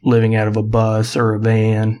out, living out of a bus or a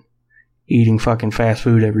van, eating fucking fast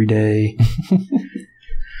food every day.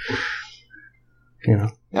 You know.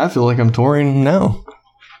 I feel like I'm touring now.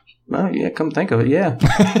 Oh, yeah, come think of it, yeah.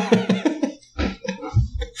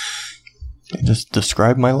 Just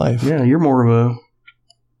describe my life. Yeah, you're more of a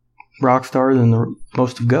rock star than the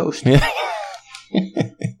most of Ghost. Yeah.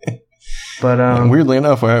 But And weirdly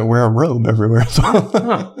enough, I wear a robe everywhere. So.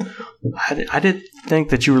 huh. I did think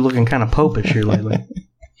that you were looking kind of popish here lately.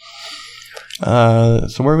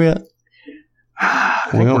 So where are we at? I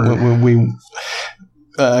think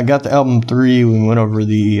We got the album 3. We went over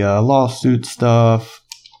the lawsuit stuff,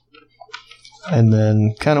 and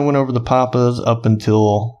then kind of went over the Papas up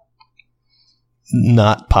until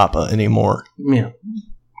not Papa anymore. yeah.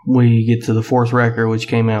 We get to the 4th record, which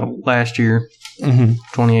came out last year, Mm-hmm.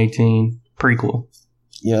 2018, prequel.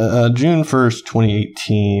 Yeah, June 1st,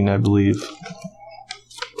 2018, I believe.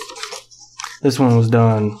 This one was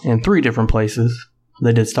done in 3 different places.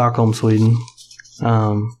 They did Stockholm, Sweden,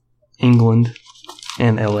 England,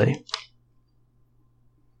 and LA.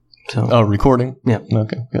 So, Oh, recording? Yeah.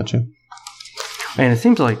 Okay, gotcha. and it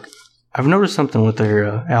seems like I've noticed something with their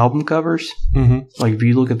album covers. Mm-hmm. Like if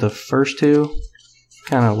you look at the first 2,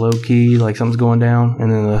 kind of low key, like something's going down,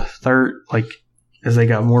 and then the third, like as they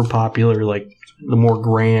got more popular, like the more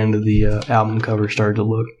grand the album cover started to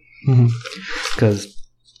look. Mm-hmm. Because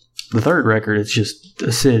the third record, it's just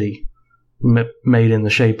a city made in the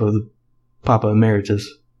shape of the Papa Emeritus.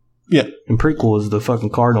 Yeah. And prequel is the fucking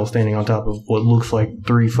cardinal standing on top of what looks like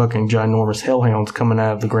 3 fucking ginormous hellhounds coming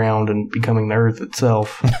out of the ground and becoming the earth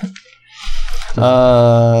itself.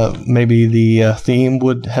 Maybe the theme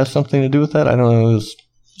would have something to do with that. I don't know. It was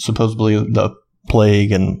supposedly the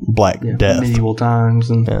plague and Black Death. Medieval times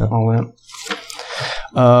and all that.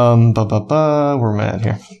 Where am I at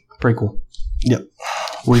here? Pretty cool. Yep.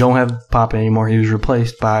 We don't have Papa anymore. He was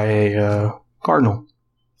replaced by a cardinal,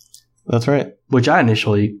 That's right. which I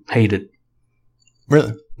initially hated.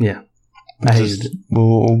 Really? Yeah. I hated it.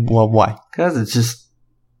 Well, why? Because it's just,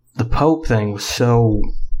 the Pope thing was so,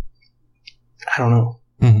 I don't know.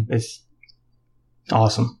 Mm-hmm. It's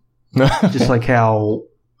awesome. Just like how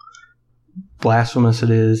blasphemous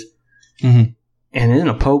it is. Mm-hmm. And isn't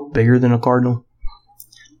a Pope bigger than a cardinal?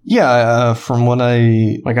 Yeah, from what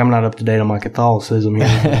I... Like, I'm not up to date on my Catholicism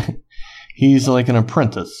here. He's like an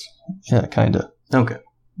apprentice. Yeah, kind of. Okay.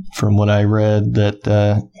 From what I read,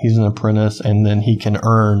 that he's an apprentice, and then he can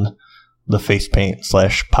earn the face paint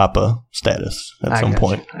 / Papa status at some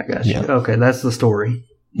point. I got you. Yeah. Okay, that's the story.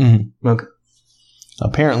 Mm-hmm. Okay.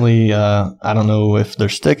 Apparently, I don't know if they're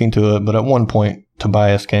sticking to it, but at one point,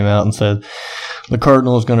 Tobias came out and said the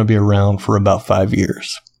cardinal is going to be around for about 5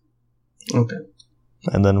 years. Okay.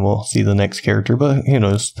 And then we'll see the next character, but who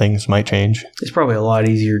knows, things might change. It's probably a lot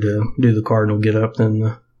easier to do the cardinal get up than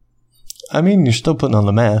the... I mean, you're still putting on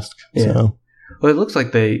the mask. Yeah. So. Well, it looks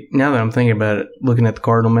like now that I'm thinking about it, looking at the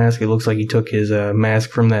cardinal mask, it looks like he took his mask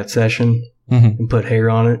from that session Mm-hmm. and put hair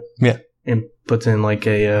on it. Yeah. And puts in like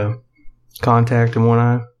a contact in one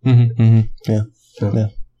eye. Mm-hmm. Mm-hmm. Yeah. So. Yeah.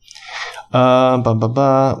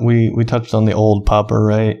 We touched on the old Papa,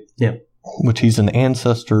 right? Yeah. Which he's an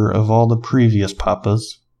ancestor of all the previous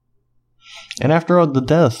Papas. And after all the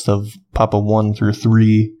deaths of Papa 1 through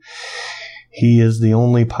 3, he is the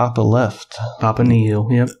only Papa left. Papa Nihil,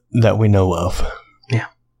 yep. That we know of. Yeah.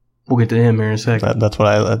 We'll get to him here in a second. That's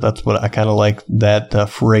what I kind of like, that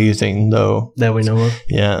phrasing, though. That we know of.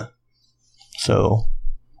 Yeah. So,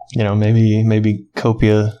 maybe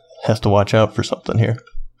Copia has to watch out for something here.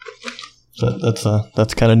 So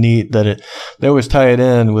that's kind of neat that they always tie it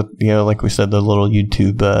in with, like we said, the little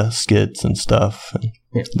YouTube skits and stuff.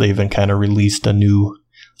 And they even kind of released a new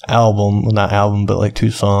album, well, not album, but like 2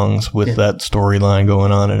 songs with that storyline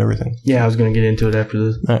going on and everything. Yeah, I was going to get into it after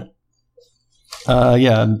this. All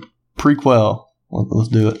right. Prequel. Let's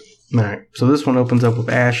do it. All right. So this one opens up with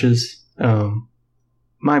Ashes.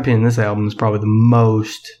 My opinion, this album is probably the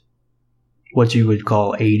most what you would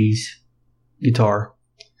call 80s guitar,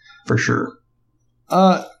 for sure.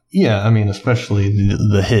 Yeah, I mean, especially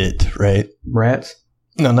the hit, right? Rats?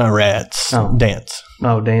 No, not Rats. Oh. Dance.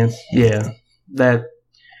 Oh, Dance? Yeah. That's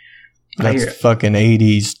fucking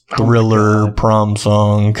 80s thriller prom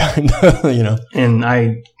song, kind of, And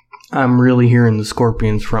I'm really hearing the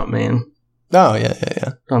Scorpions frontman. Oh,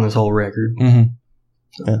 yeah. On this whole record. Mm-hmm.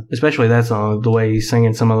 Yeah. Especially that song, the way he's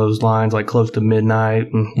singing some of those lines, like Close to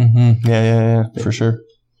Midnight. And mm-hmm. Yeah, for sure.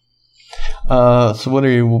 So what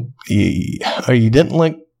you didn't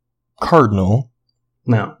like Cardinal?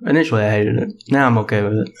 No, initially I hated it. Now I'm okay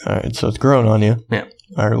with it. All right, so it's grown on you. Yeah.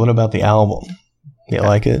 All right, what about the album? You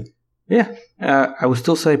like it? Yeah. I would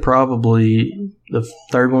still say probably the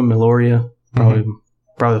third one, Meloria. Probably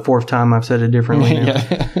the fourth time I've said it differently now.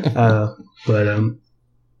 Yeah. But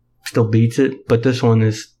still beats it. But this one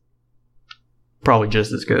is probably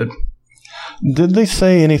just as good. Did they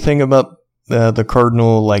say anything about the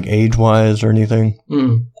Cardinal, like age-wise or anything?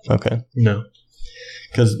 Mm-mm. Okay. No.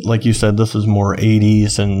 Because, like you said, this is more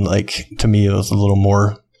 80s, and, like, to me, it was a little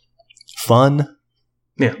more fun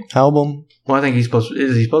album. Well, I think is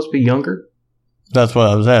he supposed to be younger? That's what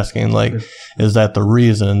I was asking. Like, is that the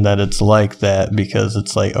reason that it's like that? Because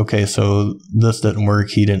it's like, okay, so this didn't work,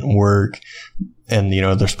 he didn't work, and,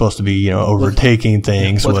 they're supposed to be, overtaking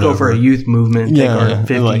things. Let's go for a youth movement. Take our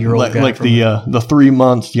 50-year-old guy. Like the 3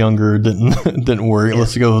 months younger didn't work. Yeah.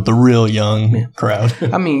 Let's go with the real young crowd.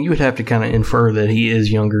 I mean, you would have to kind of infer that he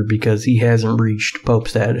is younger because he hasn't reached Pope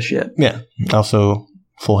status yet. Yeah. Also,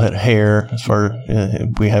 full head of hair. As far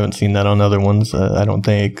we haven't seen that on other ones, I don't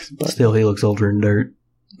think. But. Still, he looks older in dirt.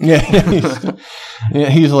 Yeah.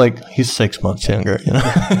 He's 6 months younger.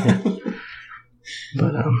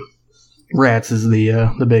 But Rats is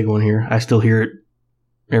the big one here. I still hear it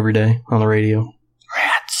every day on the radio.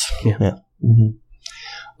 Rats. Yeah. Mm-hmm.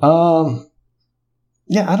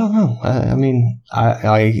 Yeah, I don't know. I mean,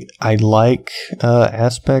 I like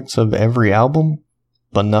aspects of every album,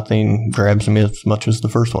 but nothing grabs me as much as the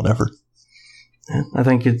first one ever. Yeah, I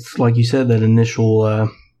think it's like you said, that initial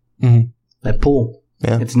that pull.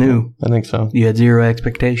 Yeah, it's new. I think so. You had zero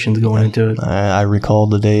expectations going into it. I recall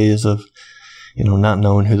the days of not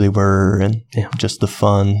knowing who they were and just the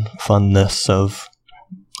funness of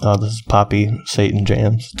this is Poppy Satan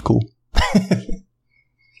jams. It's cool.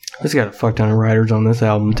 It's got a fuck ton of writers on this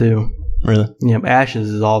album too. Really? Yeah, Ashes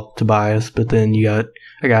is all Tobias, but then you got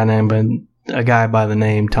a guy by the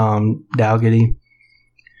name Tom Dalgety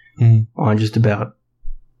on just about,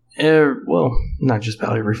 not just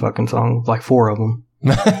about every fucking song, like 4 of them.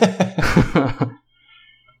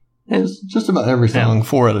 It's just about every song,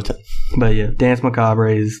 4 out of 10. But yeah, Dance Macabre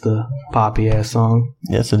is the poppy ass song.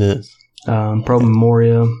 Yes, it is. Pro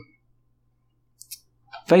Memoria.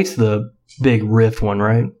 Fate's the big riff one,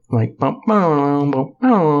 right? Like something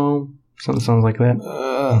sounds like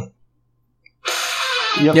that.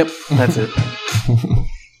 Yep, that's it.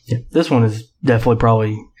 Yeah, this one is definitely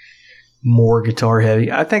probably more guitar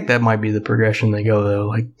heavy. I think that might be the progression they go though.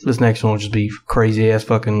 Like this next one will just be crazy ass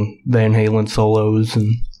fucking Van Halen solos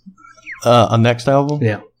and a next album.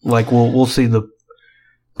 Yeah, like we'll see the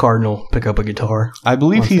Cardinal pick up a guitar. I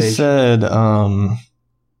believe he stage. said the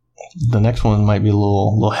next one might be a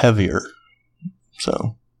little heavier.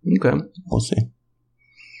 So Okay, we'll see.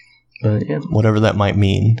 but yeah, Whatever that might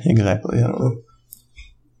mean exactly. I don't know.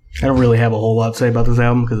 I don't really have a whole lot to say about this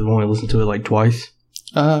album because I've only listened to it like twice.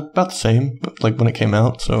 About the same, like when it came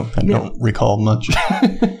out. So I don't recall much.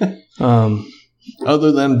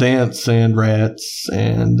 Other than Dance and Rats,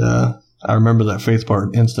 and I remember that Faith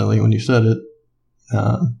part instantly when you said it.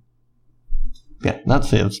 Yeah, not to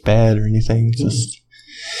say it's bad or anything. It's just,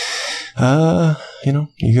 you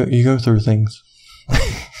go through things,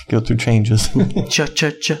 go through changes.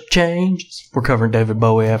 Changes. We're covering David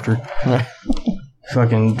Bowie after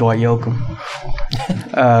fucking Dwight Yoakam.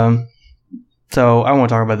 So I want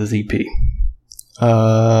to talk about this EP.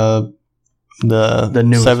 The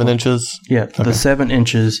newest 7 one. inches. Yeah, Okay. the 7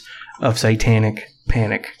 inches of Satanic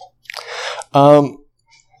Panic. You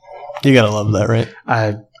gotta love that, right?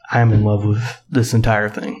 I'm in love with this entire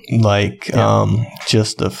thing. Like,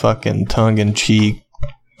 just a fucking tongue-in-cheek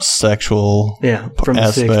sexual Yeah, from the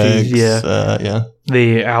aspects. 60s. Yeah. Yeah.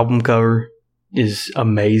 The album cover is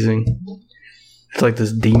amazing. It's like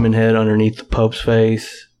this demon head underneath the Pope's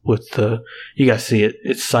face with you guys see it.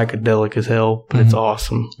 It's psychedelic as hell, but it's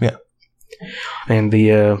awesome. Yeah. And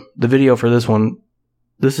the video for this one,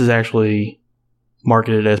 this is actually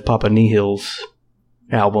marketed as Papa Nihil's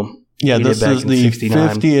album. Yeah, He did this back is in the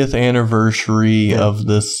 69. 50th anniversary of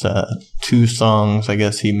this 2 songs I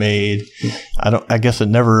guess he made. I guess it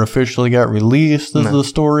never officially got released as the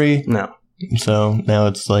story. No. So now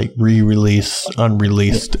it's like re-released,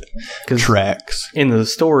 unreleased 'Cause tracks. in the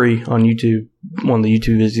story on YouTube, one of the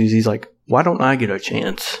YouTube videos, he's like, why don't I get a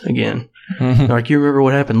chance again? Like, you remember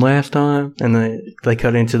what happened last time? And they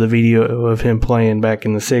cut into the video of him playing back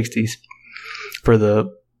in the 60s for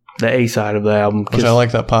the A side of the album. Which I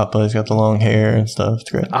like that Papa. He's got the long hair and stuff. It's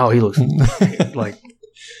great. Oh, he looks like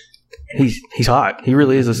he's hot. He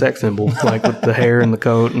really is a sex symbol, like with the hair and the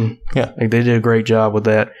coat. And Yeah. like, they did a great job with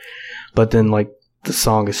that. But then, like, the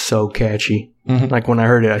song is so catchy. Like, when I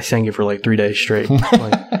heard it, I sang it for like 3 days straight.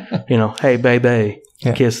 Like, hey, baby,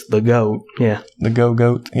 kiss the goat. Yeah. The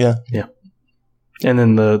Go-Goat. Yeah. And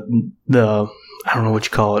then the I don't know what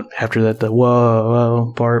you call it after that, the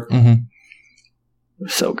whoa part.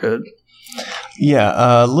 So good.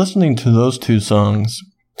 Yeah, listening to those 2 songs,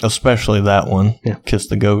 especially that one, Kiss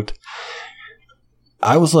the Goat,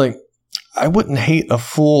 I was like, I wouldn't hate a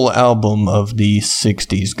full album of the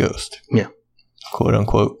 60s Ghost. Yeah. Quote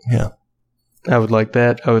unquote. Yeah. I would like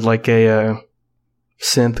that. I would like a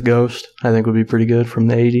synth Ghost. I think would be pretty good from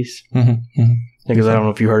the 80s. Because I don't know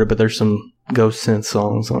if you heard it, but there's some Ghost synth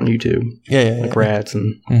songs on YouTube. Yeah. Like Rats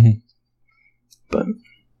and... But...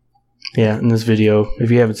 Yeah, in this video,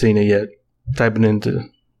 if you haven't seen it yet, type it into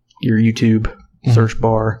your YouTube search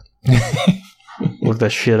bar. Look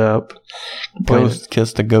that shit up. Ghost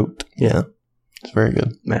Kiss the Goat. Yeah. It's very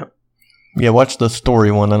good. Yeah, watch the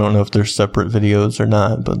story one. I don't know if there's separate videos or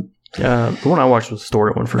not, but... the one I watched was the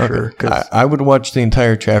story one for sure. I would watch the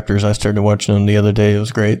entire chapters. I started watching them the other day. It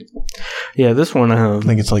was great. Yeah, this one... I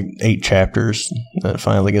think it's like 8 chapters that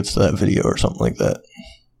finally gets to that video or something like that.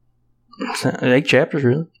 8 chapters,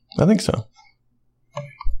 really? I think so.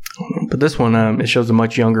 But this one, it shows a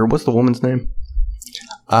much younger... What's the woman's name?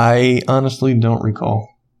 I honestly don't recall.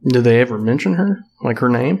 Did they ever mention her? Like her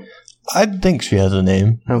name? I think she has a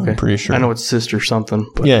name. Okay. I'm pretty sure. I know it's Sister something.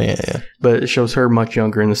 But, Yeah. But it shows her much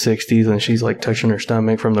younger in the 60s, and she's like touching her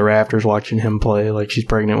stomach from the rafters watching him play, like she's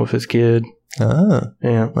pregnant with his kid. Ah.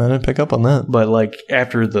 Yeah. I didn't pick up on that. But like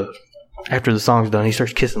after the song's done, he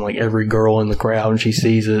starts kissing like every girl in the crowd, and she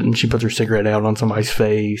sees it, and she puts her cigarette out on somebody's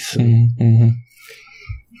face.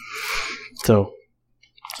 So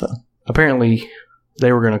apparently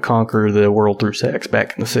they were going to conquer the world through sex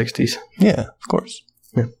back in the 60s. Yeah, of course.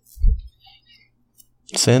 Yeah.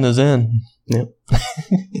 Sin is in.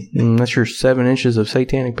 That's your 7 inches of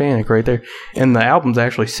Satanic Panic right there. And the album's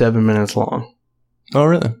actually 7 minutes long. Oh,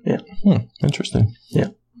 really? Yeah. Interesting. Yeah.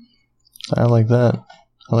 I like that.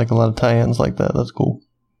 I like a lot of tie-ins like that. That's cool.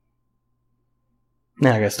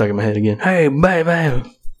 Now I got stuck in my head again. Hey,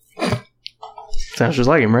 baby. Sounds just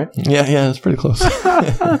like him, right? Yeah, it's pretty close.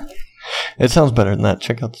 It sounds better than that.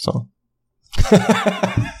 Check out the song.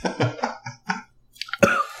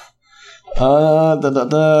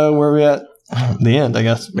 Where are we at? The end, I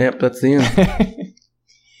guess. Yep, that's the end.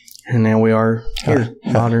 And now we are here,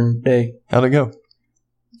 modern day. How'd it go?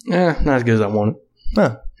 Not as good as I wanted.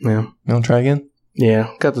 Huh. Yeah. You want to try again? Yeah,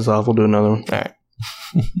 cut this off. We'll do another one. All right.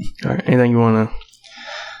 All right. Anything you want to?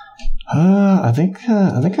 I think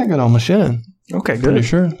I got all my shit in. Okay, good. Pretty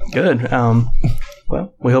sure. Good.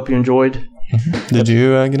 Well, we hope you enjoyed. Did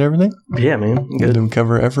you get everything? Yeah, man. Good. Did we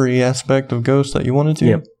cover every aspect of Ghost that you wanted to?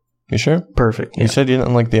 Yep. You sure? Perfect. You said you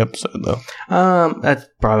didn't like the episode, though. That's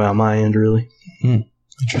probably on my end, really.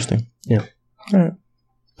 Interesting. Yeah. All right.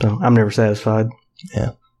 So I'm never satisfied.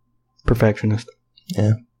 Yeah. Perfectionist.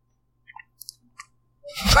 Yeah.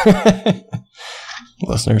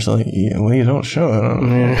 Listeners like, well, you don't show it.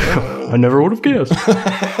 Yeah. I never would have guessed.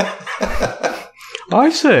 I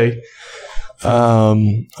say.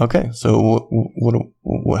 Okay. So what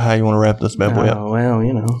how you want to wrap this bad boy up? Oh, well,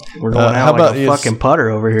 we're going how out like about a fucking putter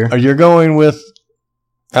over here. Are you going with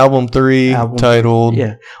album 3 titled?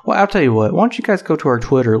 Yeah. Well, I'll tell you what. Why don't you guys go to our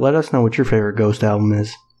Twitter? Let us know what your favorite Ghost album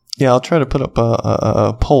is. Yeah, I'll try to put up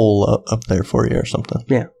a poll up there for you or something.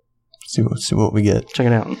 Yeah. See what we get. Check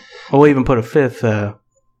it out. We'll even put a 5th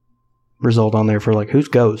result on there for like who's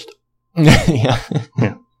Ghost. Yeah.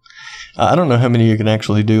 Yeah. I don't know how many you can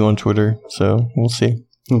actually do on Twitter, so we'll see.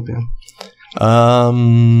 Okay.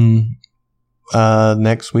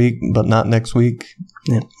 Next week, but not next week.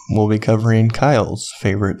 Yeah. We'll be covering Kyle's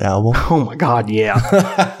favorite album. Oh my God, yeah.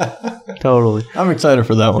 Totally. I'm excited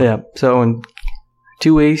for that one. Yeah. So in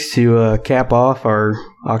 2 weeks to cap off our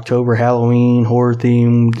October Halloween horror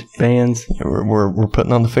themed bands. Yeah, we're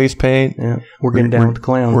putting on the face paint. Yeah. We're getting down with the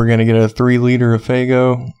clown. We're gonna get a 3 liter of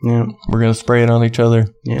Faygo. Yeah. We're gonna spray it on each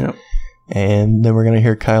other. Yeah. And then we're gonna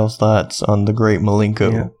hear Kyle's thoughts on The Great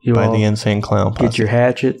Malenko by the Insane Clown Posse. Get your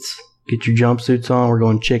hatchets. Get your jumpsuits on. We're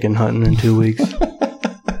going chicken hunting in 2 weeks.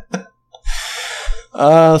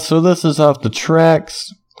 So this is Off the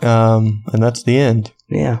Tracks, and that's the end.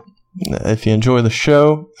 Yeah. If you enjoy the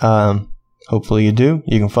show, hopefully you do.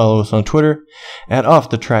 You can follow us on Twitter at Off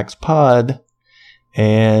the Tracks Pod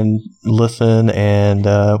and listen and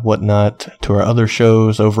whatnot to our other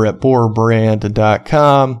shows over at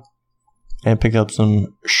boarbrand.com and pick up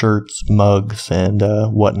some shirts, mugs, and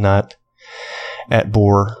whatnot at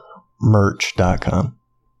boarmerch.com.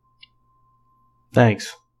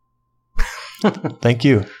 Thanks. Thank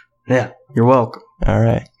you. Yeah, you're welcome. All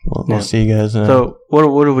right. We'll see you guys. So what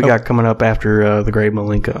do we got coming up after The Great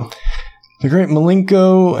Malenko? The Great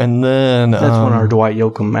Malenko, and then that's when our Dwight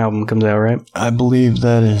Yoakam album comes out, right? I believe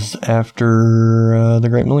that is after The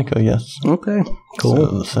Great Malenko, yes. Okay, cool. So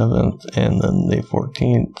the 7th, and then the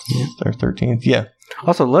 14th or 13th, yeah.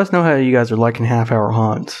 Also, let us know how you guys are liking Half Hour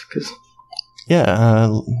Haunts, because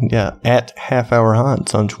at Half Hour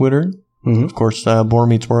Haunts on Twitter. Mm-hmm. Of course, Boar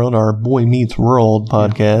Meets World, our Boy Meets World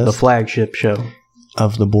podcast, the flagship show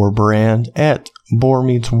of the Boar brand at Boar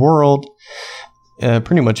Meets World.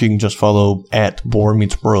 Pretty much you can just follow at Boar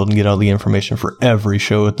Meets World and get all the information for every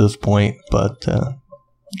show at this point. But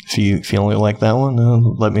if you only like that one,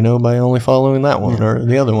 let me know by only following that one or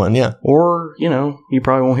the other one. Yeah. Or, you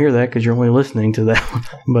probably won't hear that because you're only listening to that one.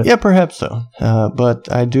 But yeah, perhaps so.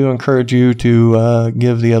 But I do encourage you to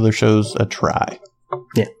give the other shows a try.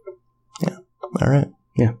 Yeah. Yeah. All right.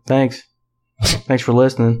 Yeah. Thanks. Thanks for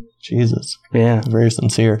listening. Jesus. Yeah. Very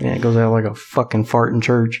sincere. Yeah, it goes out like a fucking fart in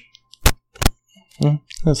church.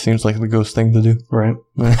 That seems like the ghost thing to do. Right.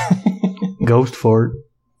 Ghost fart.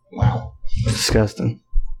 Wow. Disgusting.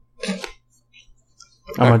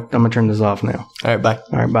 I'm gonna turn this off now. All right, bye.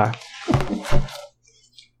 All right, bye.